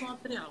fibrilação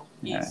atrial.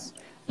 Isso.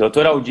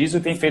 Doutor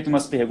Aldísio tem feito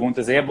umas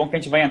perguntas aí. É bom que a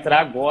gente vai entrar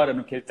agora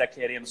no que ele está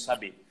querendo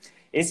saber.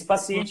 Esse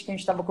paciente que a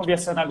gente estava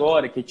conversando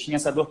agora, que tinha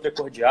essa dor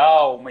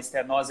precordial, uma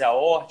estenose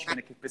aórtica,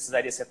 né, que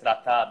precisaria ser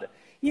tratada.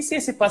 E se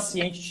esse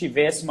paciente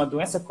tivesse uma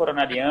doença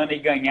coronariana e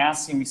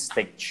ganhasse um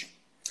stent?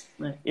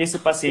 Esse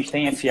paciente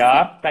tem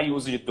FA, está em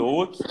uso de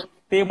DOAC,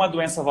 tem uma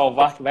doença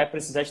valvar que vai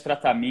precisar de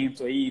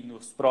tratamento aí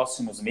nos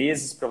próximos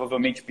meses,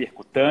 provavelmente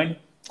percutâneo,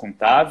 com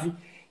TAV,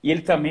 e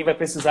ele também vai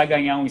precisar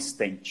ganhar um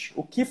stent.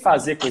 O que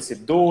fazer com esse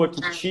DOAC?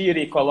 Tira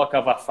e coloca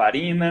a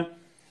varfarina?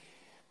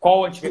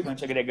 Qual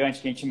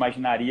antiagregante que a gente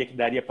imaginaria que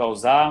daria para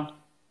usar?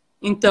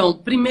 Então,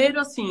 primeiro,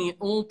 assim,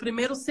 o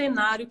primeiro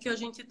cenário que a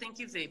gente tem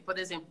que ver, por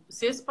exemplo,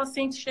 se esse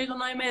paciente chega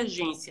na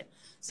emergência,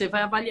 você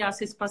vai avaliar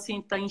se esse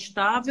paciente está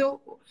instável,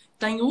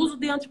 está em uso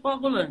de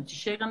anticoagulante.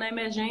 Chega na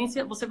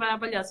emergência, você vai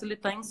avaliar se ele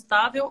está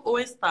instável ou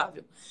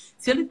estável.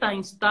 Se ele está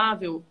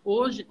instável,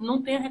 hoje não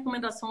tem a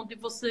recomendação de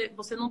você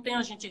não tem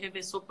agente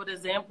reversor, por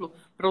exemplo,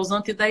 para os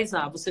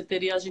anti-10A. Você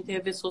teria agente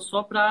reversor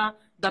só para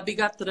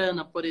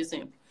dabigatrana, por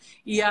exemplo.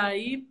 E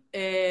aí,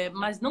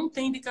 mas não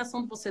tem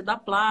indicação de você dar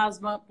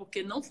plasma,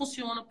 porque não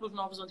funciona para os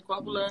novos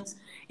anticoagulantes.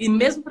 E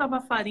mesmo para a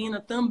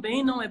varfarina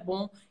também não é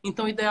bom.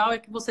 Então, o ideal é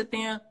que você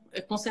tenha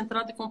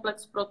concentrado de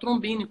complexo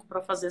protrombínico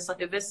para fazer essa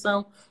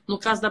reversão. No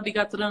caso da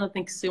bigatrana,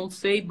 tem que ser um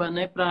FEIBA,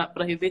 né,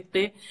 para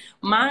reverter.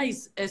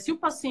 Mas, se o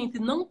paciente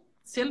não...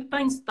 Se ele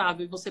está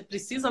instável e você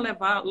precisa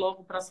levar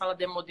logo para a sala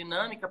de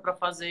hemodinâmica para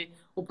fazer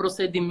o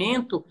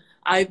procedimento,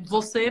 aí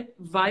você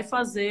vai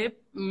fazer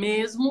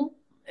mesmo...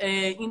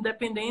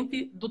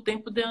 independente do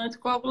tempo de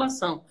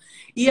anticoagulação.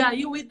 E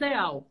aí o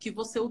ideal que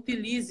você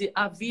utilize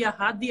a via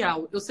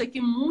radial. Eu sei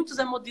que muitos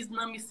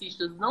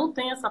hemodinamicistas não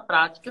têm essa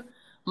prática,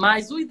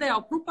 mas o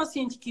ideal para o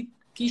paciente que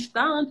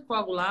está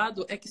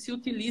anticoagulado é que se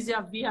utilize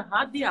a via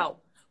radial.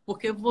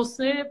 Porque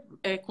você,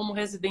 como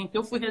residente,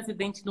 eu fui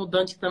residente no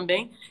Dante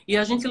também, e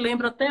a gente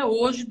lembra até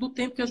hoje do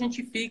tempo que a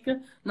gente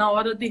fica na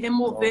hora de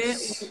remover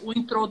o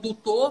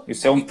introdutor.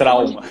 Isso é um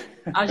trauma.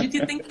 A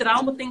gente tem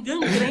trauma, tem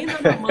gangrena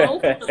na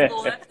mão,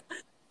 não é?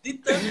 De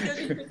tanto que a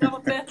gente ficava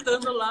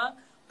apertando lá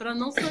para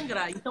não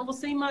sangrar. Então,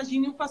 você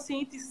imagine um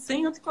paciente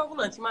sem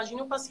anticoagulante,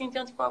 imagine um paciente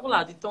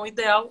anticoagulado. Então, o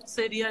ideal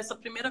seria essa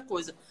primeira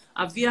coisa,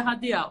 a via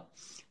radial.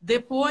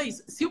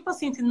 Depois, se o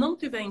paciente não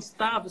estiver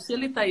instável, se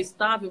ele está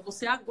estável,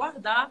 você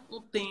aguardar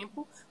um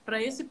tempo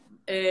para esse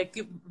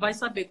que vai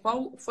saber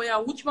qual foi a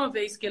última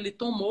vez que ele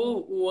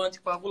tomou o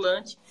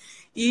anticoagulante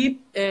e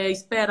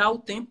esperar o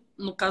tempo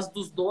no caso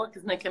dos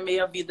DOACs, né, que é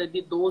meia-vida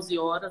de 12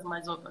 horas,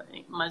 mais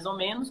ou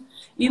menos.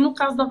 E no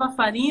caso da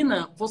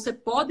varfarina, você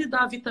pode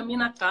dar a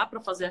vitamina K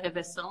para fazer a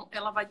reversão.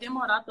 Ela vai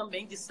demorar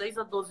também de 6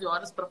 a 12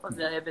 horas para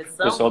fazer a O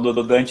reversão. pessoal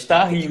do Dante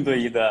tá rindo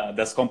aí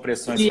das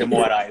compressões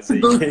femorais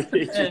aí.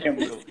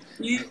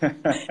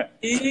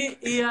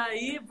 E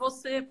aí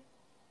você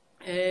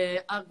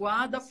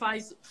aguarda,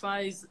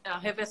 faz a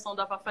reversão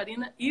da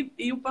varfarina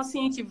e o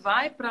paciente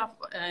vai para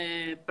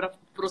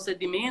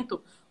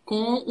procedimento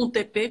com um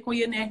TP com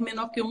INR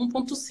menor que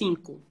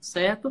 1,5,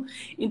 certo?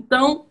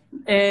 Então,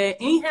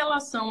 em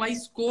relação à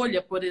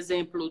escolha, por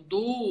exemplo,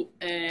 do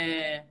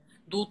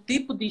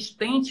tipo de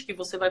stent que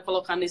você vai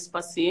colocar nesse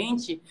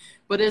paciente,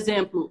 por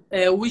exemplo,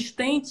 o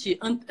stent,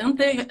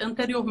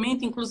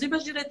 anteriormente, inclusive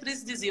as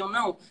diretrizes diziam,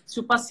 não, se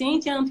o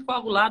paciente é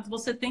anticoagulado,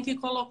 você tem que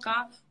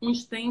colocar um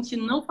stent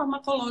não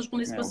farmacológico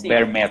nesse paciente.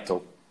 Bare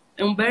metal.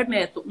 É um bare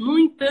metal. No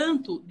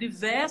entanto,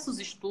 diversos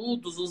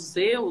estudos, os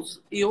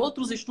ZEUS e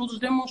outros estudos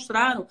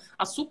demonstraram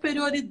a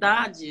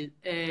superioridade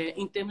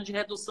em termos de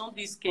redução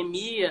de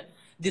isquemia,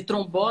 de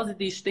trombose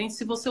de stents,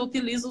 se você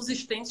utiliza os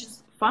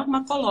stents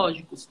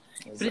farmacológicos,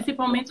 exato,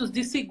 principalmente os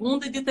de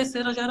segunda e de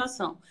terceira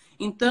geração.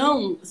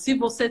 Então, se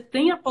você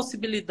tem a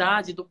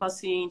possibilidade do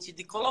paciente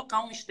de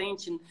colocar um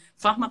stent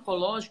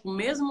farmacológico,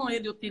 mesmo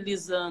ele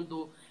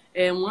utilizando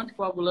um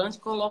anticoagulante,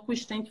 coloca o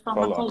stent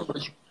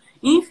farmacológico.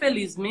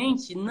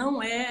 Infelizmente,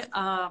 não é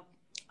a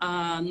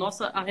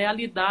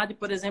realidade,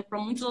 por exemplo, para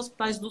muitos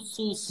hospitais do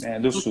SUS.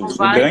 Do SUS. O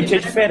Dante é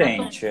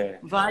diferente.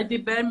 Vai de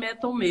bare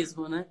metal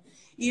mesmo, né?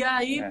 E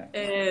aí,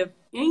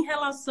 em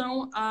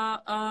relação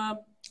à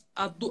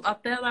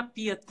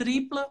terapia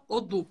tripla ou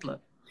dupla,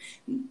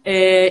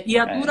 e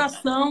a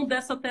duração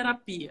dessa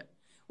terapia,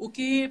 o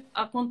que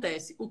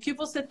acontece? O que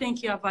você tem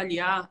que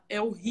avaliar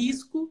é o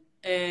risco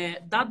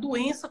da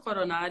doença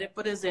coronária,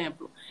 por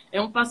exemplo. É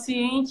um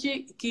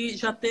paciente que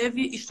já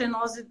teve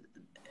estenose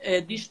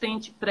de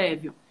stent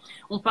prévio.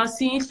 Um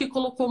paciente que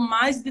colocou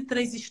mais de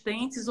 3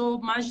 stents ou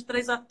mais de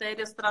 3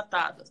 artérias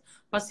tratadas.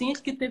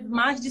 Paciente que teve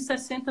mais de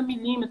 60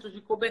 milímetros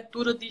de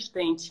cobertura de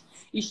stent.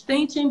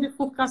 Stent em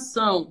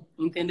bifurcação,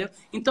 entendeu?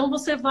 Então,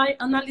 você vai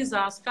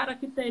analisar as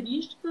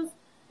características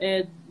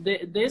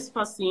desse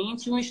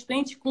paciente, um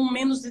stent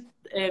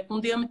com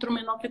diâmetro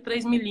menor que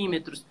 3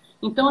 milímetros.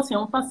 Então, assim, é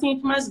um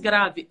paciente mais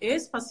grave.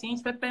 Esse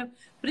paciente vai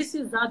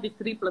precisar de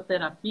tripla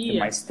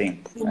terapia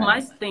por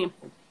mais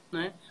tempo.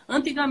 Né?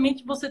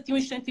 Antigamente você tinha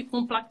um stent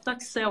com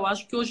paclitaxel,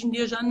 acho que hoje em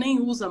dia já nem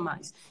usa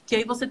mais. Que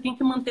aí você tem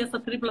que manter essa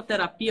tripla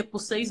terapia por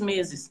 6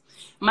 meses.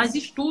 Mas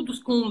estudos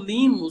com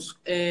limos,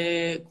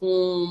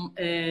 com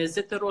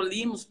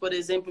zeterolimos, por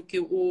exemplo, que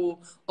o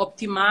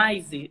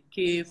Optimize,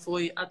 que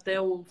foi até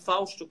o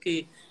Fausto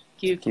que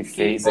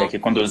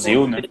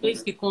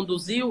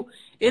conduziu,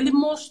 ele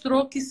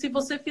mostrou que se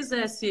você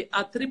fizesse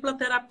a tripla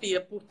terapia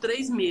por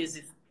 3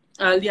 meses,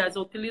 aliás,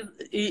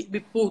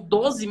 por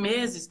 12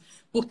 meses,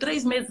 por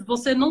 3 meses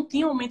você não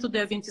tinha aumento de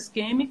evento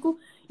isquêmico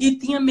e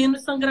tinha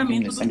menos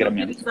sangramento do que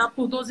utilizar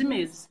por 12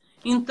 meses.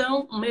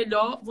 Então,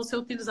 melhor você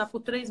utilizar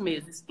por 3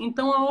 meses.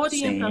 Então, a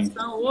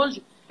orientação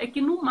hoje é que,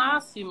 no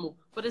máximo,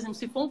 por exemplo,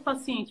 se for um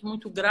paciente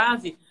muito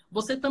grave,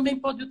 você também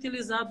pode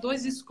utilizar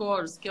 2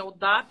 scores, que é o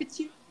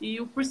DAPT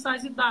e o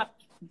Precise DAPT.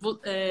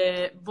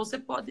 Você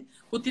pode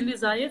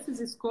utilizar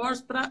esses scores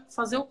para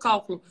fazer o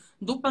cálculo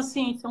do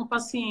paciente, se é um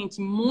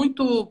paciente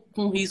muito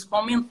com risco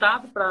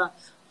aumentado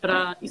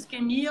para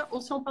isquemia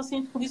ou se é um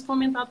paciente com risco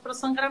aumentado para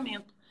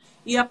sangramento.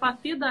 E a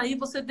partir daí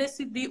você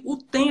decidir o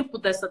tempo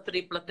dessa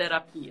tripla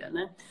terapia,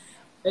 né?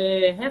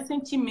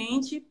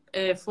 Recentemente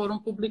foram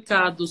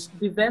publicados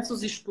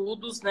diversos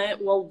estudos, né?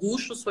 O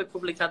Augustus foi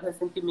publicado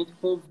recentemente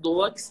com os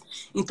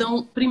DOACs.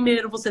 Então,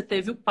 primeiro você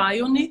teve o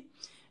Pioneer,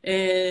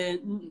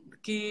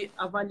 que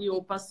avaliou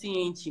o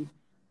paciente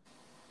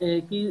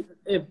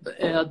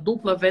a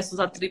dupla versus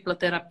a tripla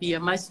terapia,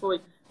 mas foi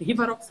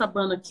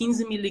rivaroxabana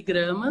 15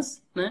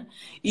 miligramas, né?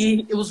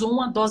 E usou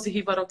uma dose de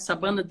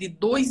rivaroxabana de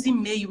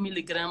 2,5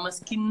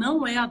 miligramas, que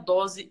não é a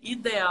dose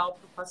ideal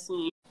para o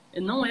paciente,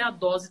 não é a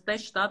dose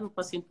testada no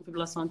paciente com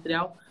fibrilação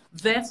atrial,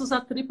 versus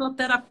a tripla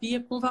terapia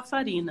com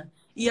varfarina.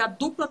 E a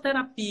dupla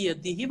terapia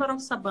de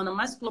rivaroxabana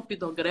mais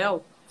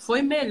clopidogrel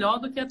foi melhor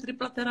do que a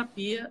tripla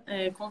terapia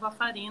com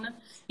varfarina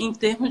em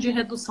termos de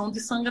redução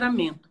de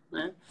sangramento,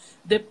 né?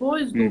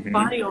 Depois do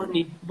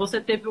Pioneer, você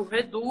teve o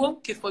Redual,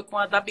 que foi com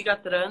a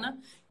dabigatrana,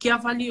 que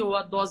avaliou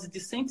a dose de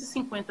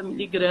 150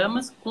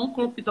 miligramas com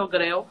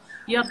clopidogrel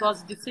e a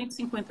dose de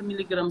 150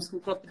 miligramas com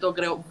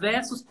clopidogrel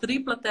versus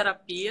tripla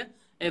terapia,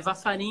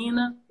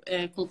 varfarina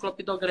com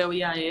clopidogrel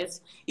e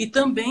AS, e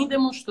também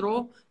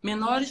demonstrou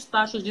menores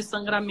taxas de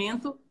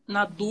sangramento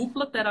na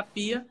dupla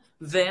terapia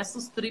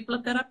versus tripla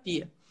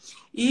terapia.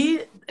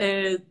 E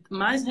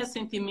mais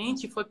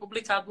recentemente foi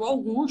publicado o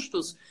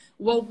Augustus.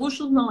 O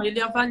Augustus não, ele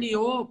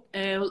avaliou,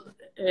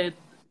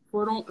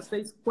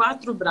 fez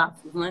 4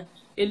 braços, né?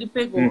 Ele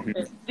pegou,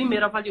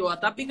 primeiro avaliou a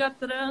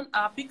dabigatran,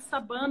 a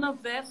apixabana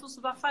versus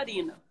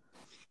varfarina.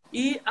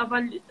 E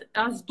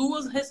as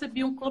duas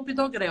recebiam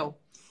clopidogrel.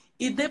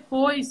 E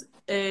depois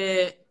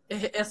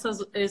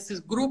esses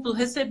grupos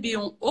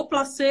recebiam ou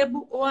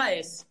placebo ou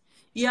AS.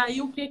 E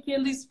aí, o que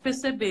eles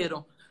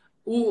perceberam?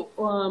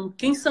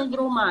 Quem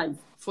sangrou mais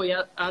foi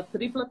a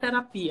tripla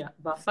terapia,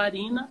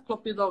 varfarina,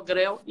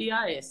 clopidogrel e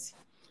AS.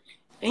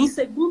 Em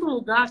segundo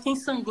lugar, quem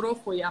sangrou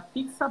foi a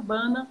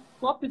pixabana,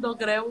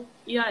 clopidogrel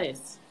e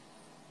AS.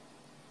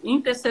 Em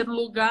terceiro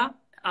lugar,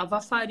 a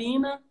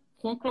varfarina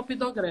com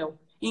clopidogrel.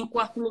 Em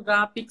quarto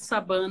lugar, a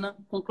pixabana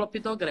com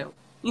clopidogrel.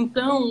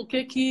 Então, o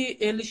que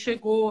ele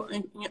chegou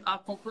à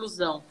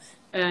conclusão?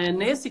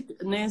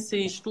 Nesse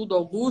estudo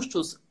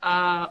Augustus,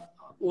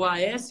 o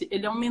AS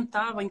ele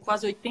aumentava em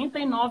quase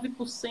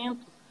 89%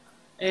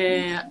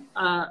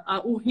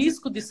 o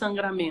risco de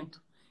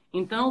sangramento.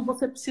 Então,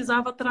 você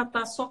precisava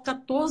tratar só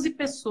 14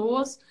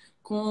 pessoas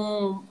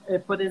com,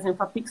 por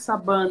exemplo, a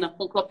pixabana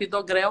com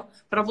clopidogrel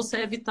para você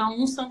evitar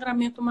um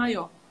sangramento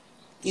maior.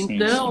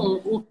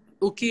 Então, sim.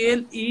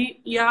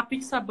 A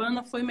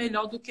pixabana foi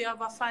melhor do que a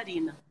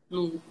varfarina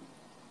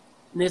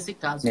nesse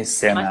caso. Nesse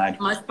cenário.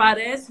 Mas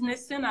parece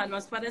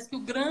que o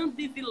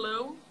grande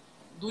vilão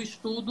do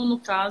estudo, no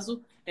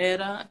caso,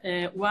 era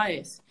o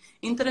AS.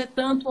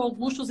 Entretanto, o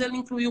Augustus ele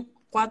incluiu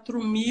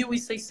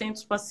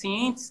 4.600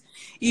 pacientes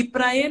e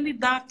para ele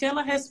dar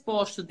aquela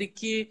resposta de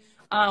que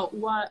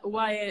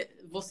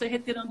você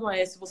retirando o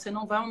AS, você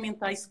não vai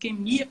aumentar a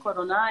isquemia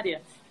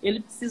coronária, ele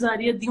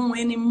precisaria de um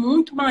N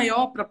muito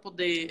maior para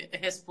poder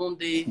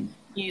responder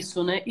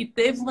isso, né? E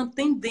teve uma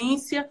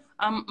tendência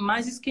a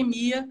mais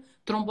isquemia,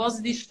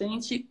 trombose de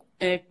stent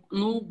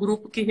no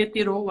grupo que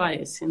retirou o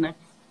AS, né?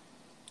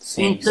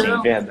 Sim, então,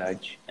 sim,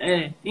 verdade.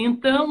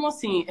 Então,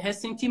 assim,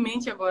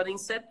 recentemente, agora em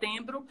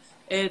setembro,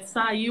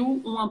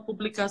 saiu uma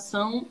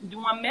publicação de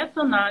uma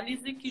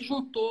meta-análise que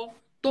juntou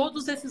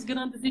todos esses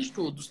grandes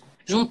estudos.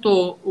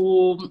 Juntou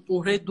o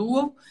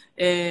Redual,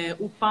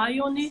 o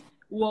Pioneer,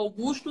 o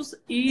Augustus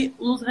e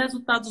os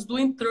resultados do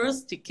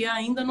Entrust, que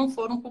ainda não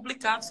foram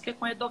publicados, que é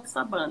com a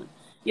edoxabana.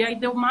 E aí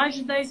deu mais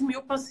de 10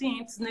 mil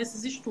pacientes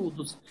nesses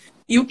estudos.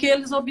 E o que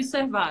eles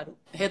observaram?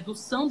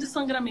 Redução de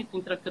sangramento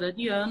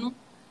intracraniano,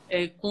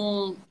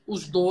 com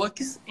os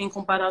DOACs, em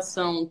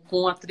comparação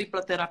com a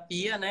tripla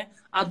terapia, né?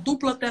 A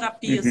dupla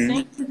terapia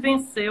sempre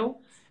venceu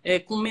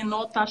com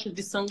menor taxa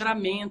de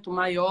sangramento,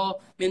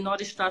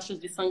 menores taxas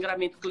de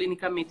sangramento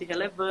clinicamente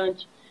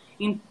relevante,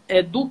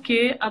 do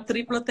que a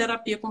tripla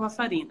terapia com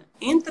varfarina.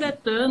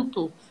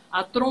 Entretanto,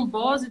 a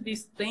trombose de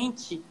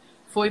stent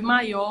foi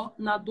maior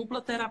na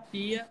dupla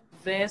terapia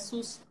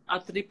versus a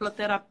tripla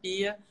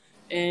terapia,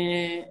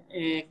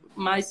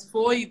 mas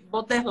foi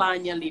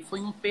borderline ali, foi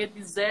um P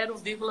de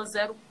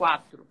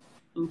 0,04,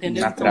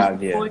 entendeu? Na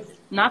trave, foi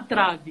na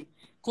trave.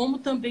 Como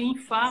também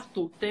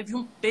infarto, teve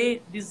um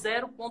P de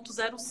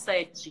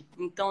 0,07,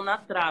 então na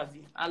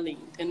trave ali,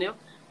 entendeu?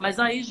 Mas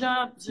aí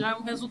já é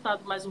um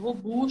resultado mais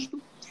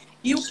robusto.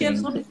 E o que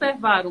eles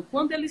observaram,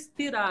 quando eles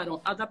tiraram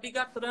a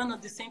dabigatrana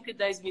de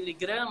 110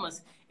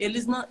 miligramas,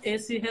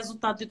 esse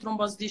resultado de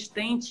trombose de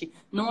stent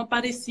não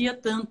aparecia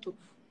tanto,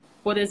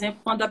 por exemplo,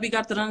 com a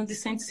dabigatrana de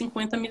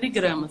 150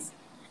 miligramas.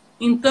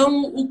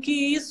 Então, o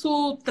que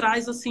isso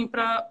traz assim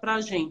para a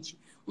gente?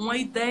 Uma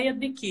ideia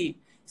de que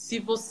se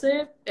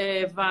você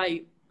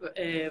vai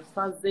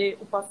fazer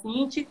o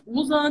paciente,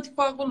 usa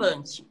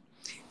anticoagulante.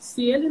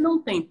 Se ele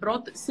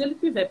se ele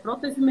tiver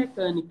prótese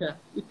mecânica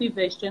e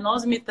tiver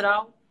estenose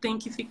mitral, tem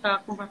que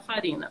ficar com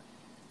varfarina,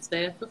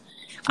 certo?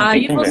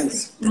 Aí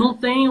você não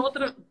tem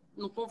outra,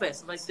 não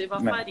conversa, vai ser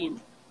varfarina.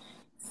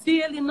 Se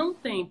ele não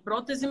tem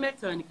prótese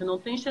mecânica, não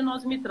tem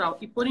estenose mitral,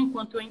 e por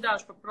enquanto eu ainda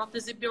acho para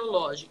prótese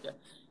biológica,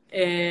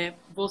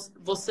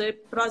 você,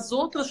 para as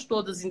outras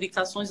todas as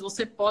indicações,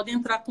 você pode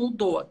entrar com o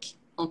DOAC,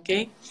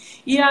 ok?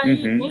 E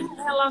aí, em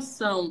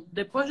relação,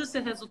 depois desse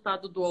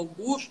resultado do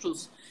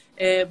Augustus,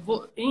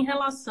 em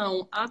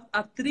relação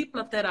à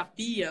tripla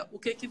terapia, o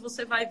que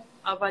você vai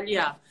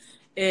avaliar?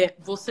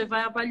 Você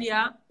vai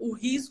avaliar o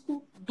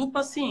risco do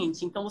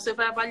paciente. Então, você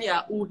vai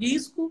avaliar o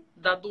risco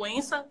da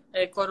doença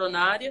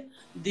coronária,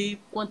 de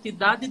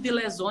quantidade de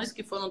lesões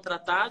que foram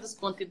tratadas,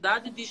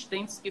 quantidade de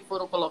stents que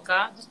foram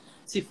colocados,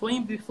 se foi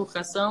em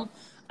bifurcação,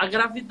 a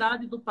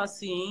gravidade do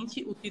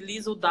paciente,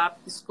 utiliza o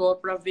DAPT score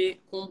para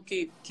ver como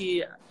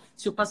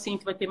se o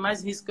paciente vai ter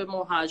mais risco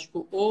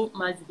hemorrágico ou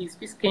mais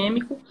risco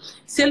isquêmico.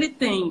 Se ele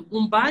tem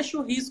um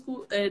baixo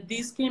risco de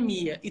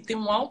isquemia e tem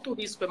um alto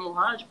risco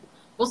hemorrágico,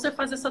 você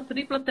faz essa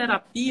tripla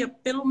terapia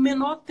pelo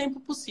menor tempo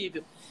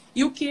possível.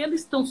 E o que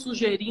eles estão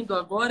sugerindo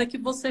agora é que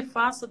você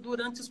faça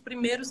durante os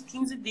primeiros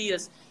 15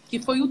 dias, que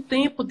foi o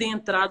tempo de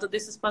entrada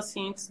desses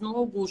pacientes no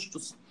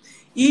Augustus.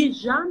 E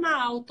já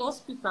na alta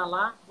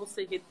hospitalar,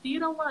 você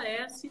retira o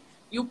AS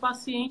e o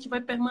paciente vai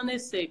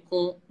permanecer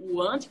com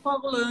o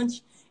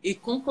anticoagulante e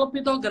com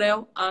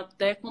clopidogrel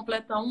até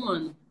completar 1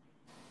 ano,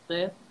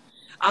 certo?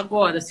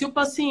 Agora, se o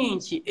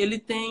paciente ele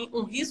tem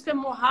um risco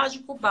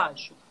hemorrágico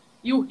baixo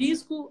e o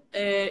risco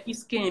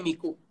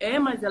isquêmico é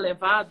mais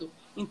elevado,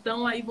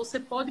 então aí você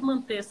pode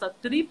manter essa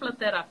tripla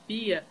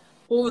terapia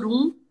por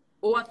 1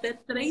 ou até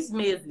 3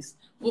 meses.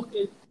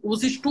 Porque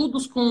os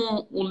estudos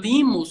com o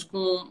Limos,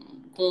 com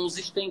os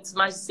stents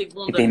mais de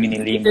segunda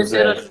e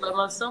terceira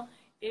inflamação,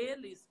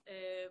 eles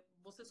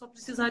você só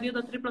precisaria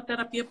da tripla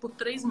terapia por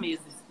 3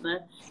 meses,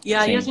 né? E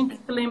aí Sim. a gente tem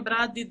que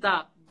lembrar de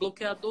dar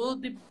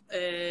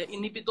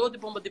inibidor de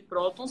bomba de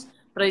prótons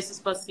para esses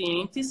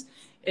pacientes.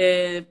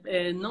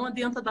 Não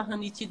adianta dar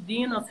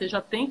ranitidina, você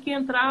já tem que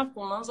entrar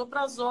com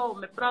lanzoprazol,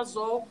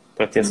 omeprazol.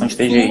 Proteção de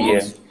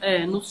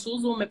TGI. No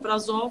SUS, o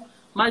omeprazol.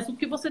 Mas o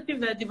que você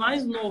tiver de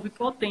mais novo e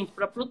potente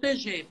para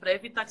proteger, para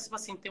evitar que esse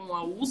paciente tenha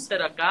uma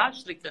úlcera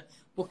gástrica,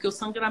 porque o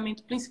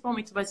sangramento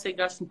principalmente vai ser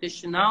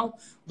gastrointestinal,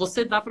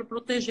 você dá para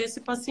proteger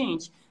esse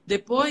paciente.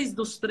 Depois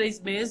dos 3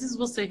 meses,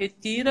 você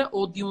retira,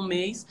 ou de 1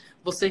 mês,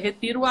 você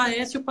retira o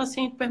AS e o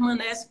paciente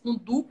permanece com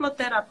dupla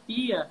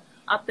terapia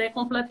até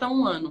completar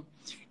 1 ano.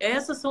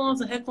 Essas são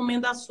as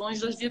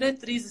recomendações das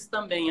diretrizes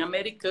também,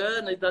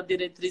 americana e da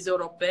diretriz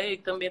europeia e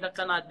também da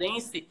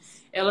canadense.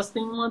 Elas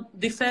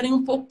diferem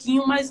um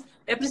pouquinho, mas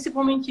é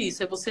principalmente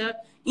isso, é você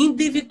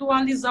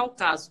individualizar o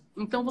caso.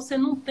 Então, você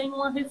não tem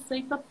uma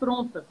receita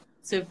pronta.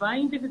 Você vai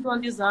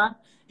individualizar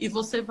e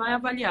você vai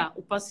avaliar.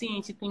 O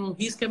paciente tem um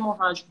risco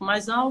hemorrágico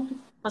mais alto,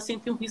 o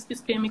paciente tem um risco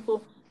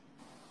isquêmico,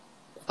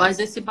 faz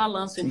esse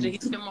balanço entre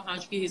risco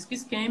hemorrágico e risco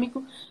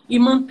isquêmico e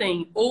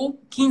mantém ou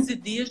 15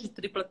 dias de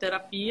tripla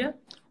terapia,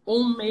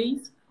 ou 1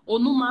 mês, ou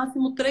no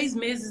máximo 3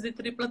 meses de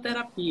tripla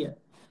terapia.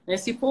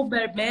 Se for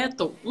bare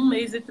metal, 1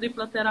 mês de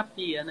tripla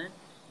terapia, né?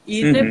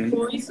 E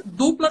depois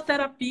dupla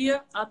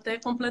terapia até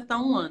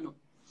completar 1 ano.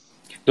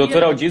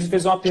 Doutor Aldísio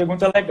fez uma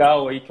pergunta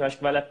legal aí que eu acho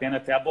que vale a pena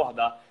até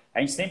abordar. A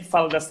gente sempre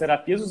fala das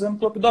terapias usando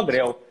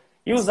clopidogrel.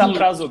 E usar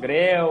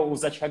prasugrel,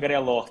 usar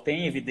ticagrelor,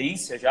 tem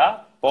evidência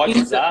já? Pode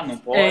usar, não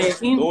pode?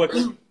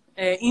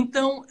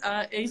 Então,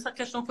 essa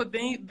questão foi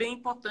bem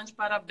importante,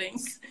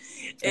 parabéns.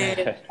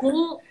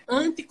 Com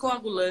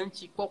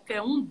anticoagulante,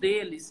 qualquer um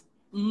deles,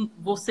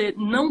 você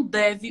não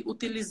deve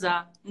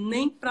utilizar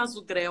nem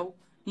prasugrel,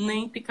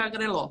 nem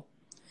ticagrelor.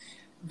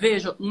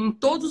 Veja, em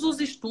todos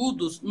os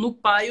estudos, no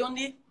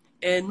Pioneer,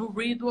 no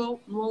Ridwell,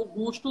 no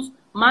Augustus,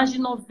 mais de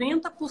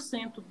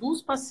 90%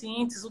 dos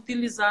pacientes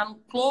utilizaram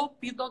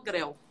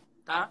clopidogrel,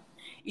 tá?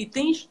 E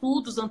tem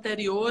estudos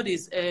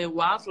anteriores,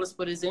 o Atlas,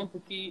 por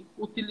exemplo, que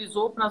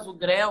utilizou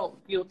prasugrel,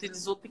 que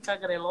utilizou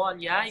ticagrelor,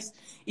 aliás,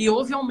 e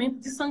houve aumento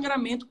de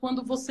sangramento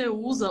quando você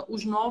usa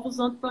os novos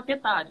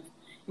antiplaquetários.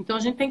 Então, a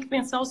gente tem que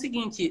pensar o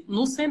seguinte,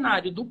 no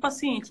cenário do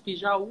paciente que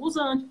já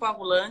usa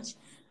anticoagulante,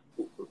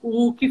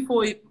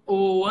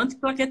 o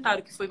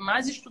antiplaquetário que foi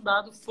mais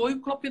estudado foi o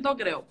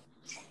clopidogrel.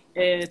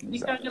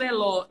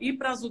 Ticagrelor e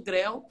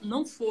prasugrel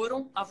não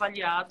foram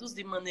avaliados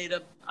de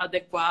maneira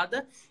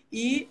adequada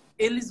e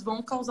eles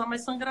vão causar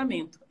mais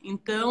sangramento.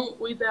 Então,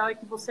 o ideal é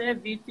que você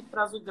evite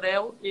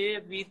prasugrel e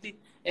evite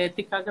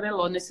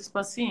ticagrelor nesses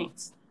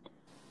pacientes.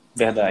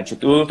 Verdade. O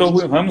doutor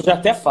Rui Ramos já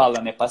até fala,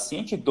 né?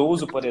 Paciente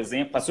idoso, por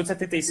exemplo, passou de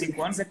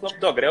 75 anos, é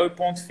clopidogrel e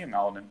ponto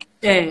final, né?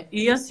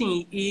 E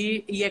assim,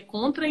 e é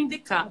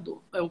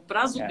contraindicado. O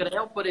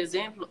prasugrel, por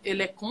exemplo,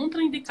 ele é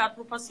contraindicado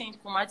para o paciente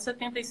com mais de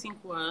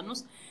 75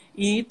 anos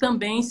e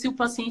também se o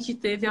paciente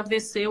teve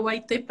AVC ou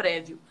AIT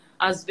prévio.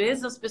 Às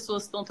vezes as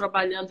pessoas estão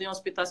trabalhando em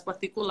hospitais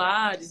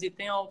particulares e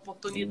têm a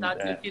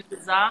oportunidade de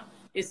utilizar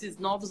esses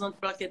novos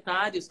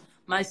antiplaquetários,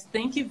 mas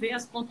tem que ver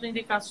as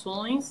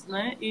contraindicações,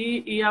 né,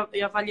 e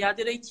avaliar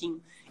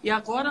direitinho. E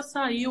agora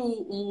saiu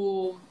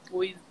um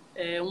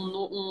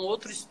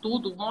outro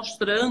estudo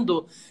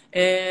mostrando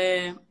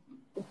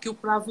que o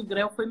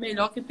prasugrel foi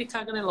melhor que o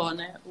ticagrelor,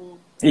 né?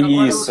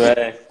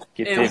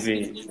 Que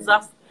teve...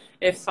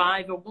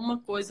 Five, alguma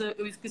coisa,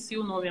 eu esqueci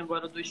o nome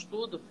agora do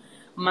estudo,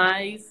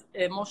 mas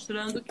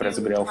mostrando que o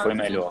prasugrel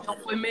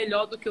foi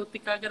melhor do que o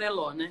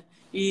ticagrelor, né?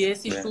 E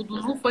esse estudo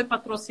não foi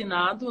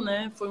patrocinado,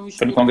 né? Foi um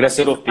estudo no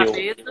Congresso Europeu.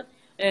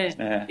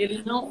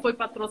 Ele não foi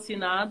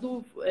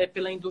patrocinado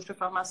pela indústria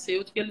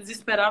farmacêutica. Eles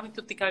esperavam que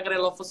o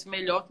ticagrelor fosse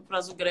melhor que o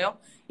prasugrel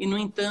e, no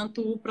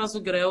entanto, o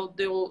prasugrel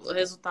deu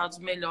resultados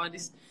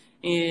melhores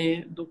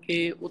do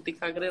que o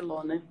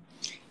ticagrelor, né?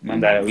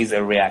 Mandaram o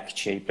ISA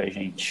React aí pra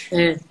gente.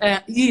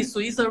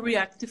 Isso, ISA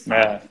React 5.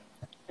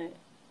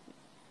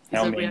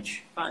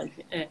 Realmente.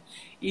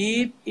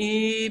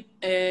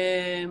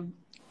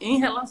 Em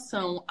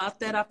relação à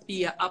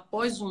terapia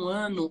após 1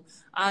 ano,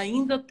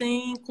 ainda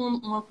tem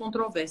uma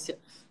controvérsia.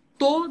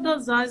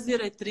 Todas as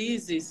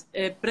diretrizes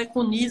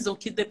preconizam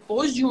que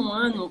depois de 1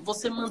 ano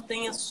você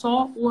mantenha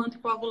só o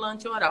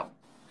anticoagulante oral.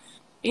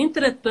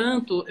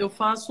 Entretanto, eu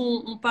faço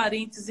um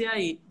parêntese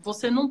aí.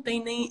 Você não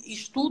tem nem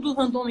estudo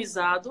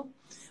randomizado,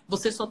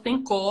 você só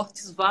tem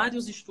cortes,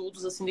 vários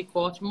estudos assim de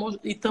corte,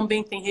 e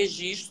também tem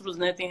registros,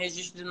 né? Tem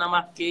registro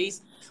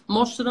dinamarquês,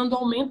 mostrando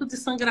aumento de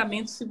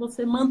sangramento se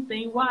você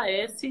mantém o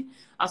AS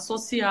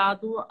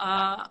associado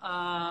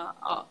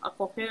a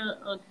qualquer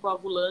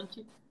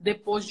anticoagulante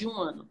depois de 1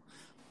 ano.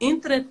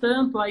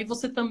 Entretanto, aí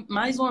você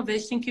mais uma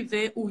vez tem que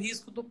ver o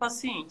risco do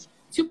paciente.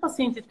 Se o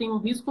paciente tem um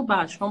risco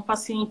baixo, é um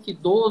paciente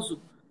idoso,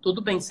 tudo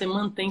bem, você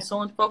mantém só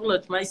um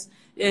anticoagulante, mas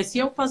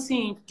se é um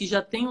paciente que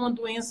já tem uma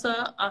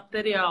doença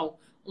arterial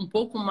um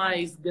pouco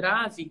mais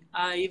grave,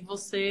 aí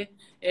você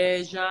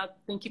já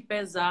tem que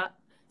pesar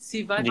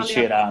se vai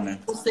valer a pena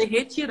você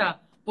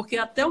retirar. Porque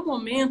até o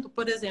momento,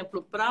 por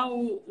exemplo, para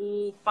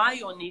o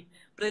Pioneer,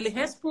 para ele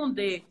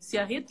responder se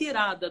a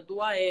retirada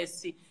do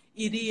AS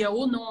iria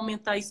ou não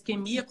aumentar a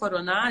isquemia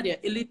coronária,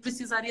 ele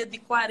precisaria de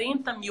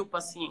 40 mil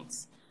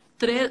pacientes.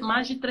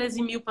 Mais de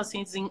 13 mil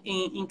pacientes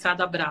em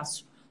cada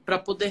braço, para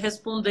poder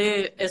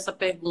responder essa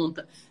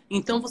pergunta.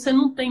 Então, você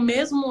não tem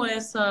mesmo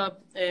essa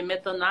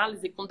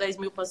meta-análise com 10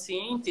 mil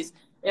pacientes,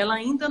 ela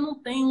ainda não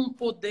tem um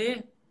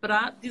poder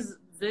para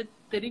dizer,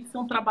 teria que ser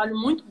um trabalho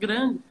muito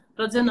grande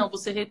para dizer, não,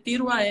 você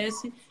retira o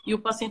AS e o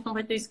paciente não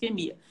vai ter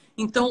isquemia.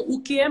 Então,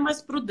 o que é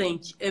mais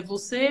prudente é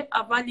você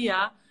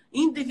avaliar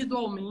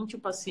individualmente o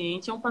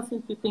paciente. É um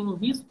paciente que tem um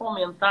risco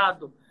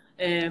aumentado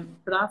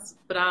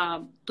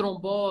para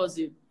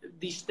trombose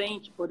de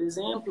stent, por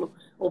exemplo,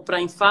 ou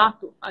para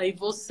infarto, aí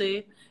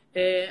você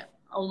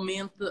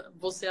aumenta,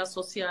 você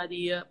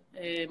associaria,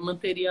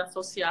 manteria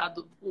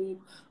associado o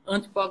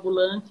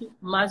anticoagulante,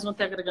 mais um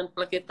antiagregante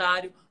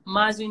plaquetário,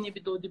 mais um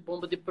inibidor de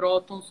bomba de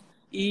prótons,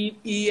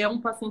 e é um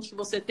paciente que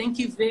você tem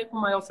que ver com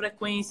maior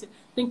frequência,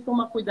 tem que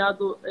tomar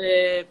cuidado,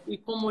 e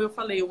como eu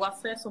falei, o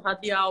acesso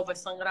radial vai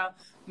sangrar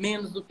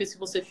menos do que se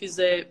você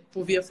fizer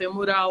por via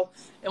femoral.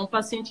 É um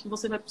paciente que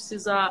você vai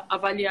precisar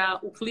avaliar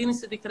o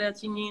clearance de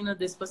creatinina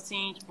desse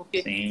paciente,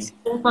 porque se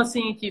for um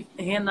paciente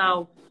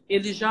renal,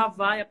 ele já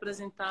vai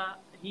apresentar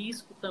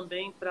risco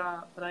também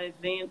para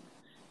evento,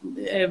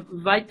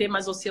 vai ter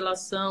mais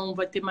oscilação,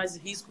 vai ter mais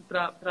risco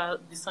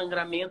de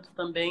sangramento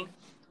também.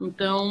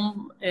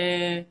 Então,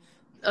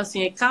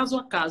 assim, é caso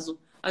a caso.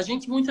 A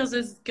gente muitas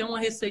vezes quer uma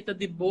receita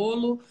de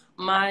bolo,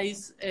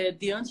 mas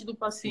diante do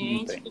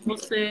paciente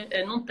você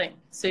não tem.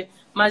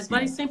 Mas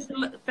vai sempre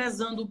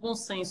pesando o bom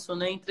senso,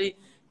 né? Entre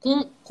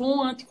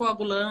com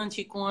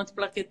anticoagulante, com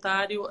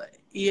antiplaquetário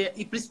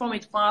e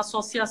principalmente com a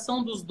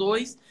associação dos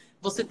dois,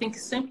 você tem que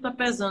sempre estar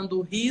pesando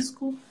o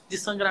risco de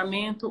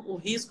sangramento, o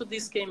risco de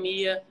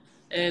isquemia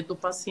do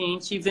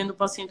paciente, e vendo o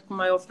paciente com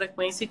maior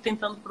frequência e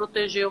tentando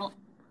proteger o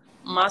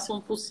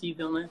máximo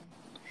possível, né?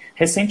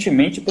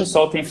 Recentemente, o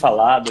pessoal tem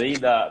falado aí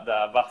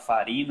da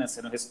varfarina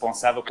sendo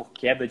responsável por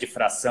queda de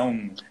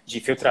fração de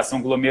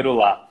filtração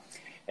glomerular.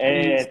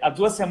 Há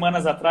 2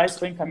 semanas atrás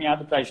foi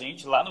encaminhado para a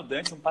gente, lá no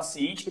Dante, um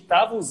paciente que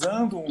estava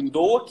usando um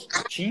DOAC,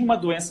 tinha uma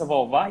doença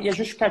valvar, e a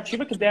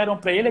justificativa que deram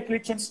para ele é que ele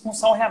tinha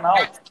disfunção renal.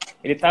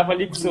 Ele estava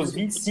ali com seus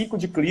 25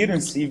 de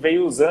clearance e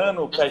veio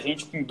usando para a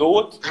gente com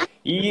DOAC,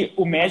 e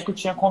o médico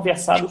tinha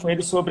conversado com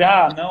ele sobre,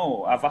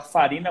 não, a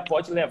varfarina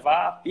pode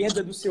levar à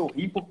perda do seu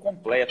rim por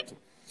completo.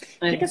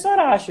 O que a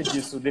senhora acha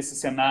desse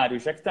cenário?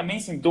 Já que também,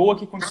 assim,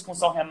 DOAC com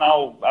disfunção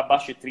renal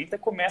abaixo de 30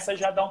 começa a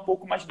já dar um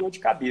pouco mais de dor de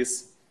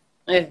cabeça.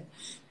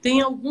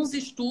 Tem alguns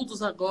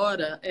estudos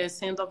agora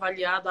sendo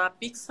avaliada a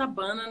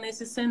apixabana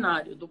nesse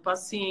cenário do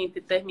paciente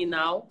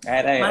terminal.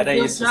 Era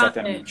isso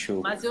exatamente.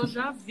 Mas eu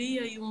já vi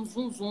aí um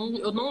zoom,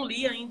 eu não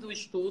li ainda o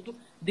estudo,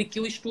 de que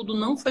o estudo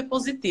não foi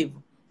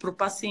positivo para o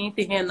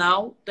paciente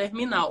renal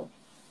terminal.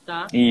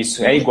 Tá?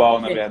 Isso, é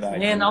igual, na verdade.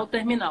 Renal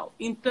terminal.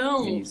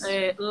 Então,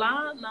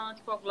 lá na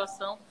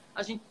anticoagulação,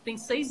 a gente tem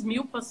 6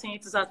 mil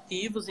pacientes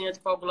ativos em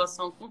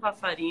anticoagulação com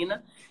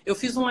varfarina. Eu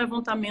fiz um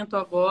levantamento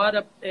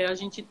agora, a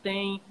gente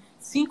tem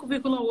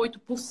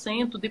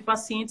 5,8% de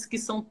pacientes que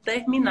são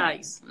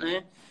terminais,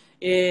 né?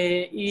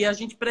 E a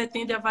gente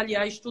pretende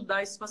avaliar e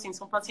estudar esses pacientes.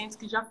 São pacientes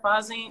que já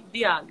fazem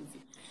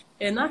diálise.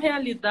 Na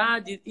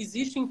realidade,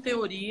 existem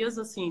teorias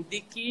assim,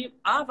 de que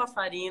a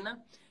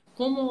varfarina,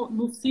 como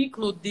no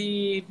ciclo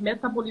de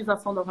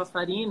metabolização da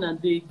varfarina,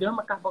 de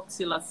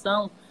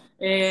gama-carboxilação,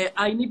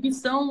 a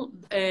inibição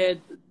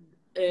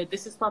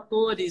desses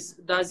fatores,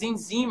 das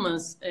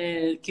enzimas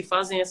que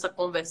fazem essa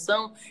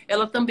conversão,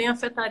 ela também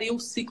afetaria o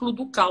ciclo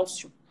do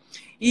cálcio.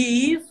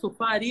 E isso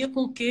faria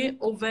com que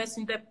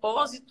houvessem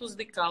depósitos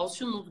de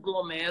cálcio nos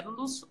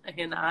glomérulos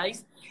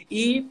renais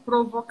e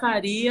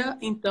provocaria,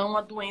 então,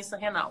 a doença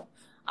renal.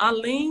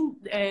 Além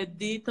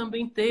de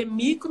também ter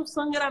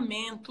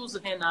microsangramentos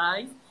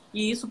renais,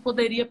 e isso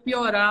poderia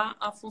piorar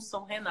a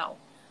função renal.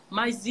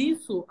 Mas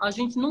isso, a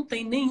gente não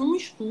tem nenhum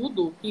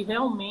estudo que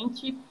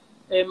realmente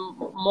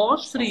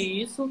mostre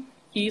isso,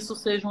 que isso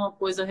seja uma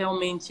coisa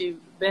realmente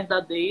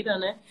verdadeira,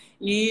 né?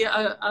 E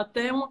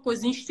até uma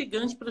coisa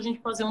instigante para a gente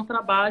fazer um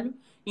trabalho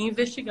e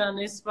investigar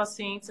nesses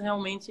pacientes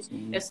realmente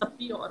essa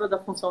piora da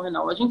função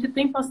renal. A gente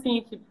tem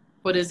paciente,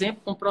 por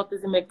exemplo, com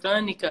prótese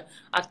mecânica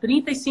há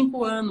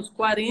 35 anos,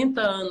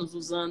 40 anos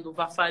usando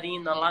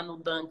varfarina lá no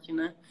Dante,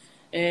 né?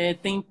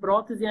 Tem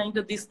prótese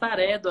ainda de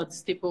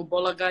estarédodes, tipo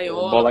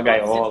bola-gaiola.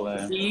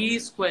 Bola-gaiola.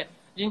 Risco,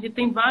 A gente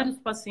tem vários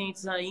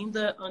pacientes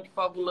ainda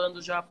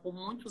anticoagulando já por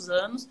muitos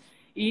anos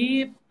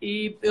e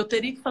eu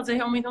teria que fazer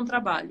realmente um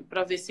trabalho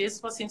para ver se esses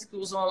pacientes que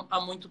usam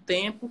há muito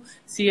tempo,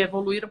 se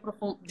evoluíram para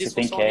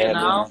disfunção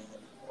renal, né?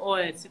 Ou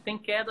se tem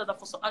queda da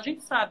função. A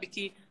gente sabe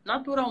que,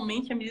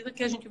 naturalmente, à medida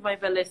que a gente vai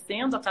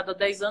envelhecendo, a cada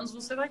 10 anos,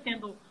 você vai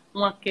tendo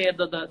uma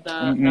queda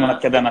uma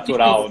queda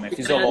natural, né?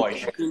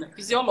 Fisiológica.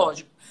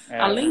 Fisiológica.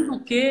 Além do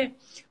que,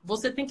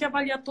 você tem que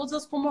avaliar todas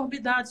as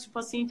comorbidades, se o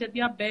paciente é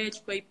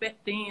diabético, é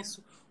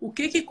hipertenso, o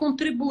que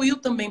contribuiu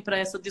também para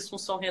essa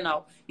disfunção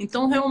renal.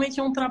 Então, realmente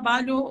é um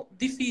trabalho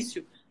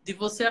difícil de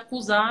você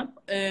acusar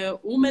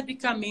o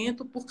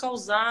medicamento por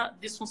causar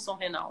disfunção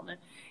renal, né?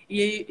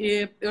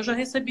 E eu já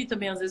recebi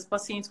também, às vezes,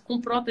 pacientes com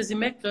prótese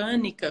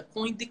mecânica,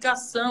 com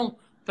indicação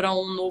para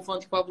um novo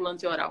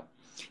anticoagulante oral.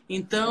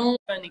 Então,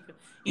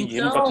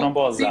 pedindo para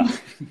trombosar.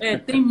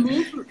 tem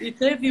muito, e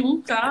teve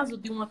um caso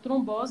de uma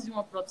trombose de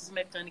uma prótese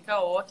mecânica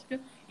aórtica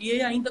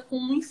e ainda com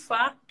um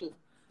infarto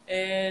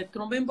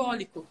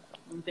tromboembólico,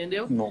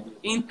 entendeu? Não.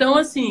 Então,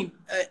 assim,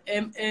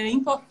 é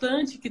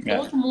importante que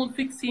todo mundo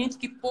fique ciente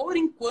que, por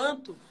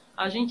enquanto,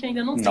 a gente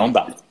ainda não tem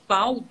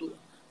respaldo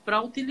para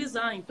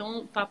utilizar.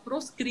 Então, está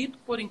proscrito,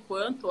 por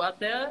enquanto,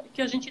 até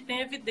que a gente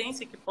tenha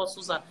evidência que possa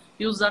usar.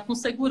 E usar com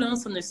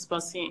segurança nesses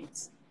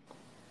pacientes.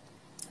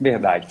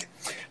 Verdade.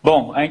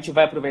 Bom, a gente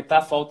vai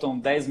aproveitar, faltam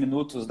 10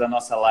 minutos da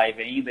nossa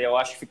live ainda, e eu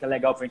acho que fica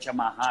legal para a gente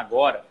amarrar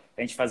agora,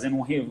 a gente fazendo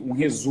um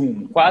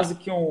resumo, quase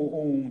que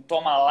um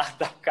toma lá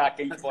da cá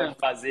que a gente pode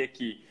fazer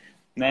aqui,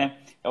 né?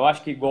 Eu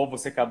acho que, igual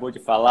você acabou de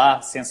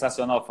falar,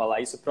 sensacional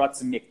falar isso,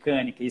 prótese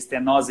mecânica,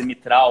 estenose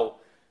mitral,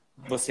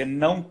 você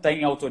não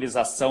tem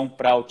autorização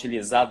para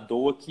utilizar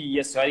DOAC e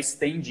a senhora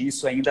estende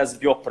isso ainda às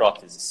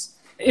biopróteses.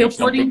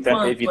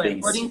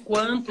 Por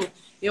enquanto,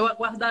 eu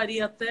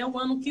aguardaria até o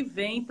ano que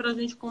vem para a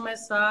gente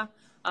começar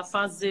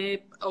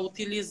a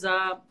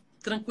utilizar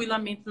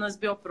tranquilamente nas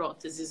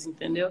biopróteses,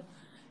 entendeu?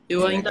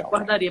 Eu ainda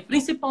aguardaria,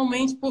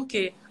 principalmente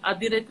porque a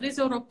diretriz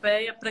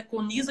europeia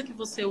preconiza que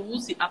você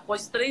use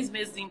após 3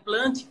 meses de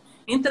implante.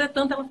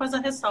 Entretanto, ela faz a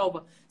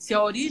ressalva: se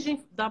a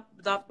origem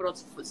da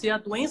prótese, se a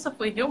doença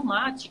foi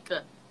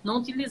reumática, não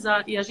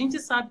utilizar. E a gente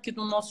sabe que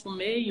no nosso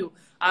meio,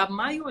 a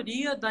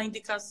maioria da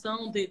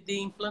indicação de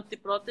implante de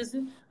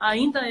prótese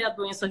ainda é a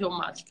doença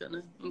reumática,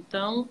 né?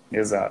 Então,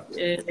 exato.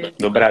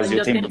 No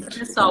Brasil tem muito.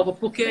 Ressalva,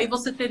 porque aí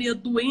você teria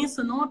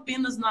doença não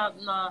apenas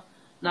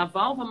na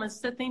válvula, mas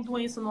você tem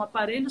doença no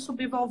aparelho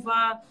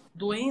subvalvar,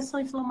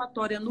 doença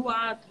inflamatória no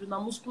átrio, na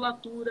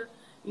musculatura.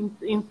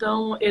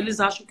 Então, eles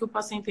acham que o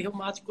paciente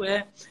reumático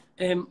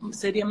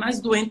seria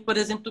mais doente, por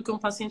exemplo, do que um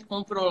paciente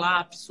com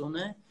prolapso,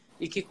 né?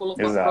 E que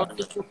colocou a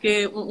prótese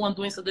porque uma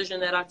doença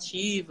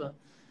degenerativa.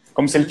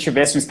 Como se ele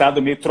tivesse um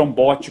estado meio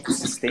trombótico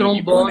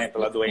sistêmico, né?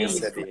 Pela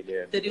doença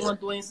dele. Seria uma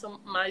doença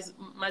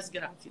mais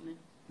grave, né?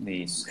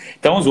 Isso.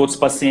 Então, os outros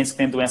pacientes que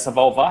têm doença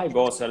valvar,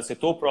 igual a senhora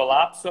citou, o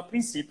prolapso, a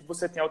princípio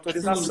você tem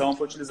autorização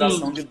para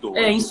utilização de dor.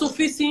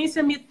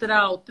 Insuficiência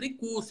mitral,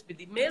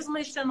 tricúspide, mesmo a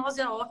estenose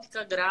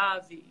aórtica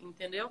grave,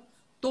 entendeu?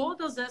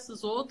 Todas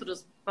essas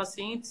outras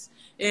pacientes,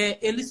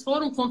 eles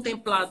foram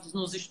contemplados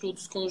nos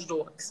estudos com os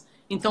DOACs.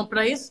 Então,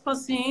 para esses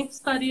pacientes,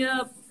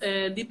 estaria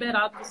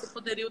liberado, você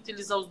poderia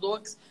utilizar os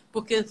DOACs,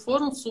 porque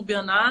foram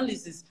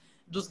subanálises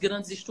dos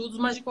grandes estudos,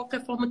 mas de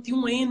qualquer forma tinha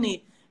um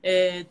N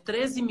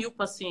 13 mil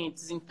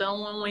pacientes,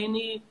 então é um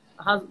N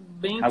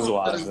bem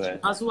razoável.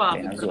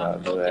 Razoável.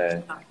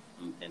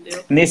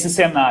 Entendeu? Nesse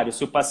cenário,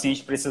 se o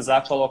paciente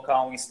precisar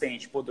colocar um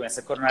stent por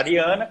doença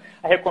coronariana,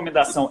 a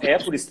recomendação é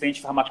por stent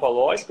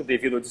farmacológico,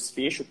 devido ao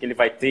desfecho que ele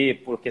vai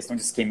ter por questão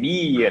de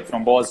isquemia,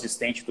 trombose de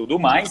stent e tudo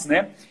mais,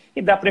 né?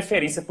 E dá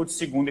preferência por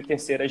segunda e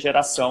terceira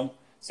geração,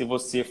 se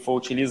você for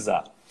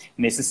utilizar.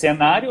 Nesse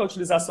cenário, a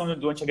utilização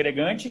do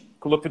antiagregante,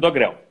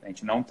 clopidogrel. A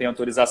gente não tem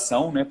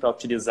autorização, né, para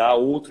utilizar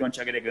outro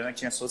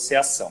antiagregante em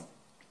associação.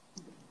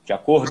 De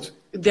acordo?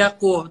 De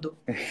acordo.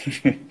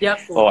 De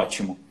acordo.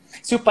 Ótimo.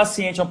 Se o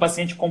paciente é um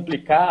paciente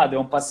complicado, é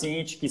um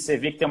paciente que você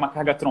vê que tem uma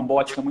carga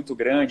trombótica muito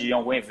grande em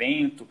algum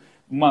evento,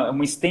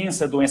 uma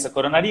extensa doença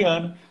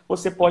coronariana,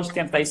 você pode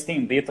tentar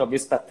estender,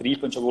 talvez, para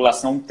tripla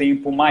anticoagulação um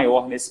tempo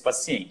maior nesse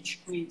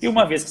paciente. Isso. E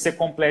uma vez que você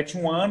complete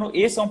 1 ano,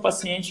 esse é um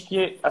paciente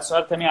que a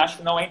senhora também acha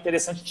que não é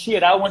interessante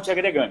tirar o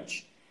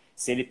antiagregante.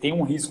 Se ele tem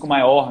um risco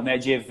maior, né,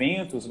 de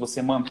eventos,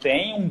 você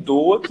mantém um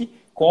DOAC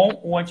com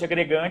o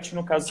antiagregante,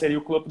 no caso seria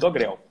o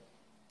clopidogrel.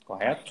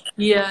 Correto?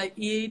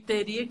 E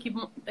teria que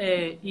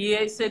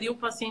seria o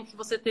paciente que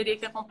você teria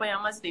que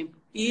acompanhar mais tempo.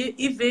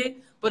 E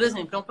ver, por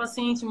exemplo, é um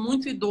paciente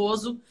muito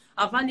idoso,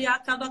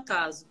 avaliar cada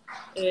caso.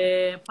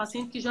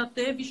 Paciente que já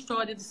teve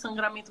história de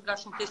sangramento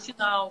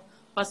gastrointestinal,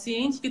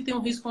 paciente que tem um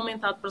risco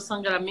aumentado para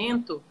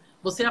sangramento,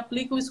 você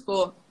aplica o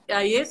score.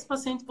 Aí esse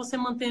paciente você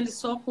mantém ele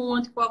só com o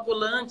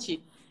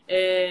anticoagulante,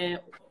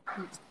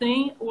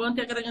 sem o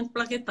antiagregante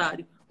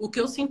plaquetário. O que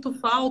eu sinto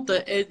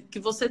falta é que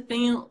você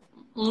tenha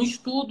um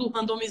estudo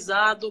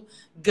randomizado,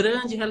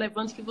 grande,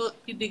 relevante,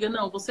 que diga,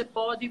 não, você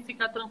pode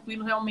ficar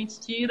tranquilo,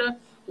 realmente tira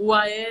o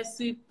AS,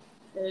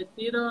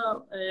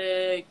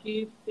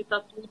 que está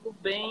tudo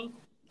bem,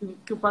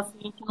 que o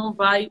paciente não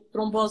vai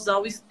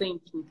trombosar o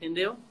stent,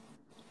 entendeu?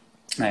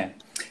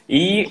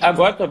 E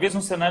agora, talvez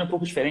um cenário um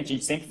pouco diferente, a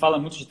gente sempre fala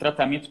muito de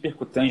tratamento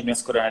percutante de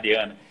doença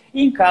coronariana.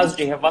 E em caso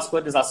de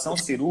revascularização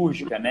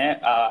cirúrgica,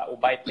 né, o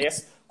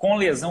bypass com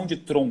lesão de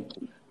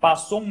tronco,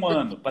 passou 1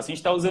 ano, o paciente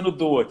está usando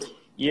DOAC,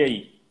 e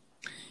aí?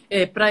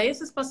 Para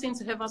esses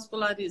pacientes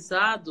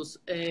revascularizados,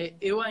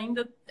 eu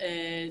ainda...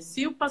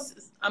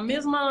 a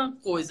mesma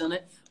coisa,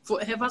 né?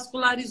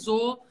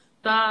 Revascularizou,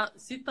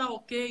 se está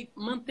ok,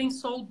 mantém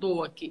só o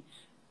DOAC.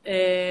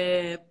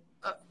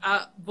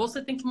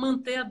 você tem que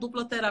manter a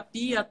dupla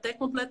terapia até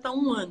completar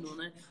 1 ano,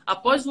 né?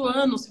 Após o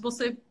ano, se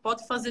você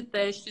pode fazer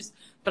testes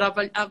para...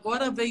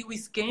 Agora veio o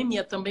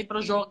isquemia também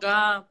para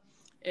jogar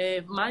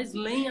mais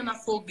lenha na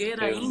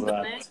fogueira ainda,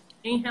 né? Exato.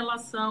 Em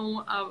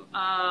relação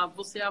a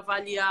você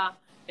avaliar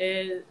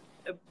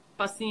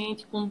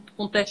paciente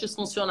com testes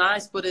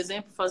funcionais, por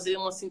exemplo, fazer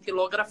uma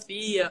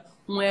cintilografia,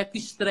 um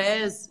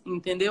ecoestresse,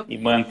 entendeu? E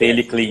manter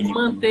ele clínico.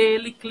 Manter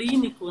ele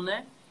clínico,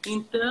 né?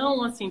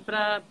 Então, assim,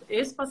 para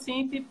esse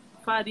paciente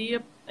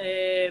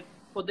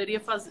poderia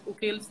fazer o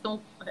que eles estão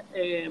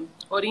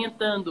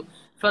orientando,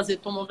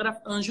 fazer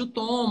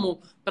angiotomo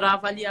para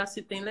avaliar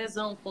se tem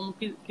lesão, como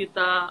que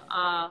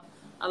está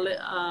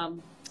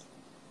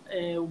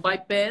o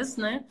bypass,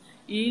 né?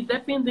 E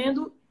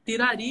dependendo,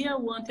 tiraria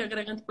o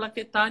antiagregante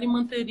plaquetário e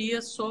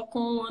manteria só com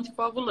o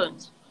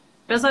anticoagulante.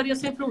 Pesaria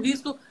sempre o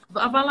risco,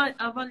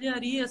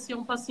 avaliaria se é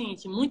um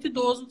paciente muito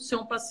idoso, se é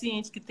um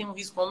paciente que tem um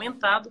risco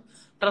aumentado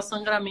para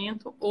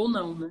sangramento ou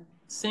não, né?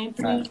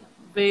 Sempre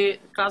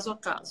ver caso a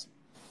caso.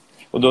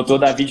 O doutor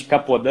David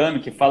Capodano,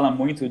 que fala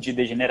muito de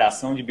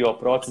degeneração de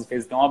bioprótese,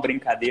 fez até uma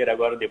brincadeira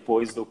agora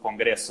depois do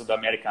congresso do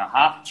American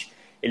Heart.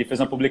 Ele fez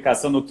uma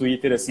publicação no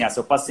Twitter assim,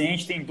 seu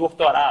paciente tem dor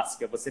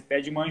torácica, você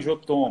pede um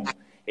angiotomo.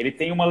 Ele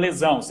tem uma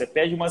lesão, você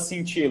pede uma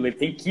cintila, ele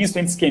tem quiste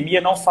ou isquemia,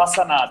 não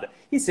faça nada.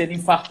 E se ele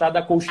infartar,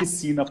 dá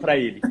colchicina para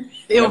ele.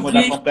 Vai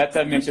mudar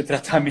completamente o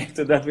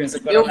tratamento da doença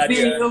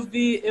coronariana.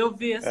 Eu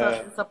vi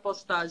essa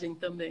postagem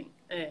também.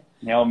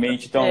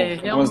 Realmente, então,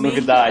 algumas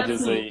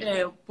novidades assim,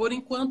 aí. Por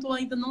enquanto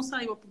ainda não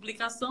saiu a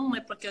publicação,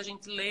 para que a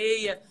gente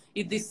leia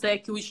e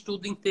disseque o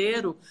estudo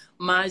inteiro,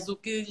 mas o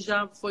que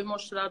já foi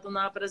mostrado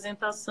na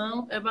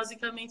apresentação é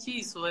basicamente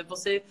isso,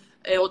 você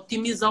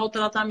otimizar o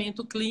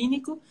tratamento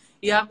clínico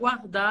e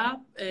aguardar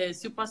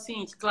se o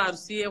paciente, claro,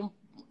 se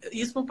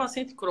isso é um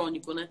paciente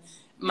crônico, né?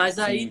 Mas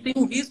aí tem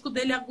o risco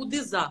dele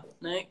agudizar,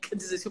 né? Quer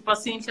dizer, se o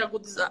paciente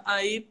agudizar,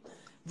 aí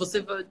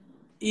você vai...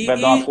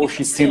 Vai dar uma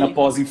colchicina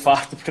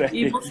pós-infarto para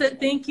ele. E você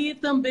tem que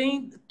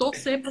também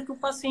torcer para que o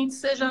paciente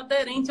seja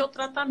aderente ao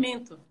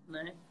tratamento,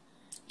 né?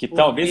 Que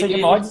talvez seja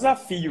o maior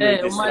desafio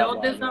desse o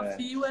maior trabalho,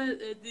 desafio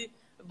é de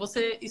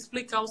você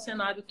explicar o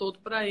cenário todo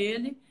para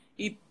ele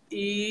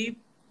e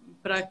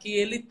para que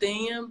ele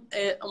tenha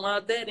uma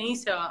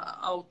aderência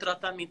ao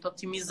tratamento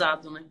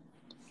otimizado, né?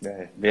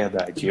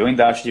 Verdade. Eu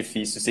ainda acho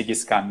difícil seguir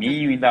esse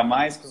caminho, ainda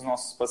mais com os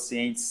nossos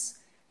pacientes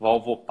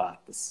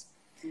valvopatas.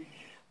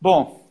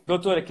 Bom,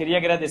 doutora, queria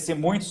agradecer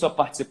muito sua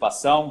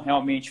participação,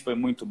 realmente foi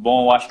muito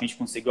bom, acho que a gente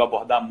conseguiu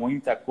abordar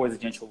muita coisa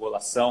de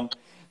anticoagulação.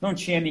 Não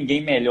tinha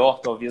ninguém melhor,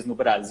 talvez, no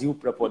Brasil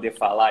para poder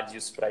falar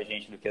disso para a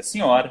gente do que a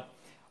senhora.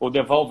 O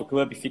The Valve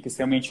Club fica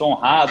extremamente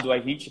honrado, a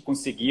gente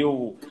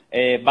conseguiu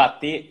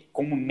bater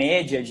como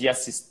média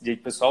de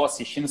pessoal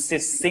assistindo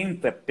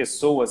 60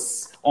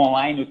 pessoas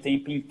online o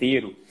tempo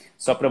inteiro.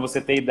 Só para você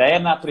ter ideia,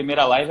 na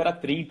primeira live era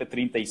 30,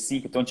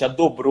 35, então já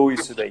dobrou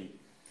isso daí.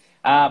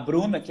 A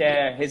Bruna, que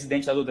é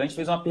residente da Dudante,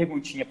 fez uma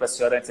perguntinha para a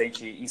senhora antes da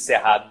gente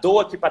encerrar.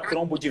 Doa aqui para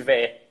trombo de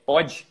VE,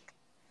 pode?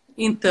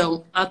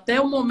 Então,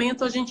 até o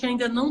momento a gente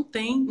ainda não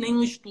tem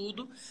nenhum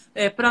estudo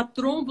para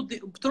trombo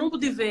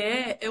de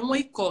VE é uma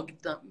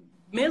incógnita.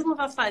 Mesmo a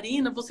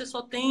varfarina, você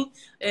só tem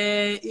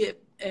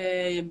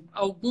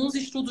alguns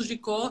estudos de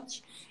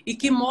corte e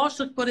que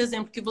mostram, por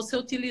exemplo, que você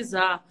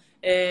utilizar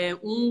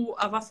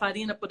a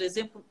varfarina, por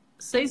exemplo,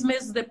 6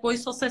 meses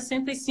depois, só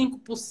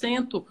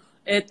 65%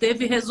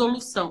 teve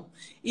resolução.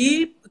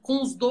 E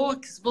com os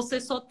DOACs,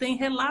 você só tem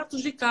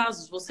relatos de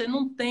casos, você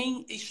não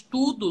tem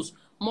estudos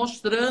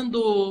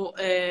mostrando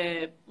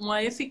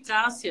uma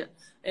eficácia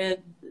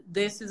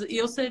desses. E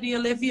eu seria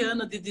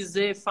leviana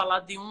de falar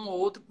de um ou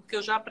outro, porque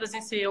eu já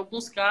presenciei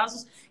alguns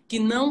casos que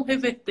não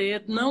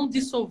reverteram, não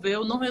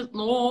dissolveu,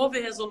 não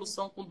houve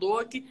resolução com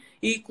DOAC,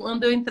 e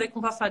quando eu entrei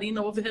com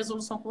varfarina, houve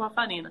resolução com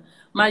varfarina.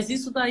 Mas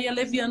isso daí é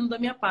leviano da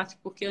minha parte,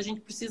 porque a gente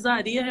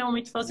precisaria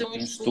realmente fazer um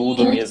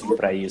estudo mesmo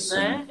para isso,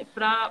 né?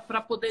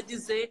 Para poder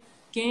dizer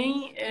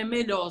quem é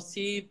melhor,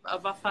 se a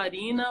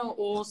varfarina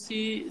ou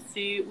se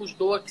os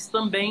DOACs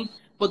também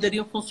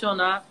poderiam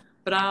funcionar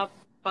para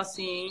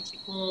paciente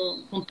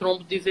com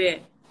trombo de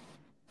VE.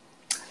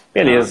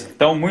 Beleza.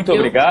 Então, muito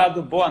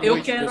obrigado. Boa noite,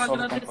 eu quero pessoal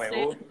agradecer, que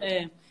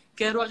acompanhou.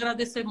 Quero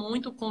agradecer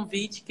muito o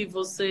convite que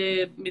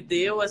você me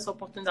deu, essa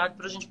oportunidade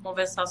para a gente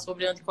conversar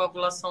sobre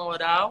anticoagulação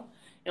oral.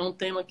 É um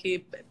tema que,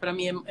 para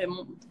mim, é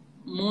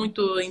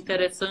muito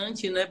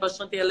interessante, né?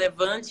 Bastante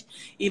relevante.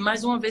 E,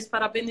 mais uma vez,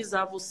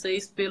 parabenizar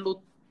vocês pelo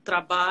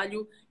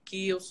trabalho,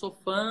 que eu sou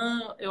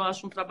fã, eu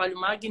acho um trabalho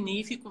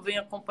magnífico,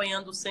 venho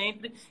acompanhando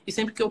sempre, e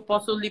sempre que eu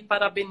posso, eu lhe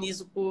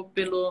parabenizo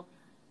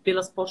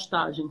pelas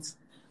postagens.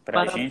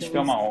 Para a gente que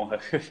é uma honra.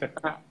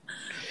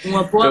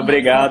 Uma boa muito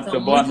obrigado,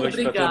 noite, boa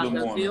noite para todo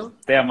mundo. Viu?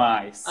 Até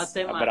mais.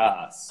 Até mais.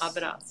 Abraço.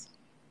 Abraço.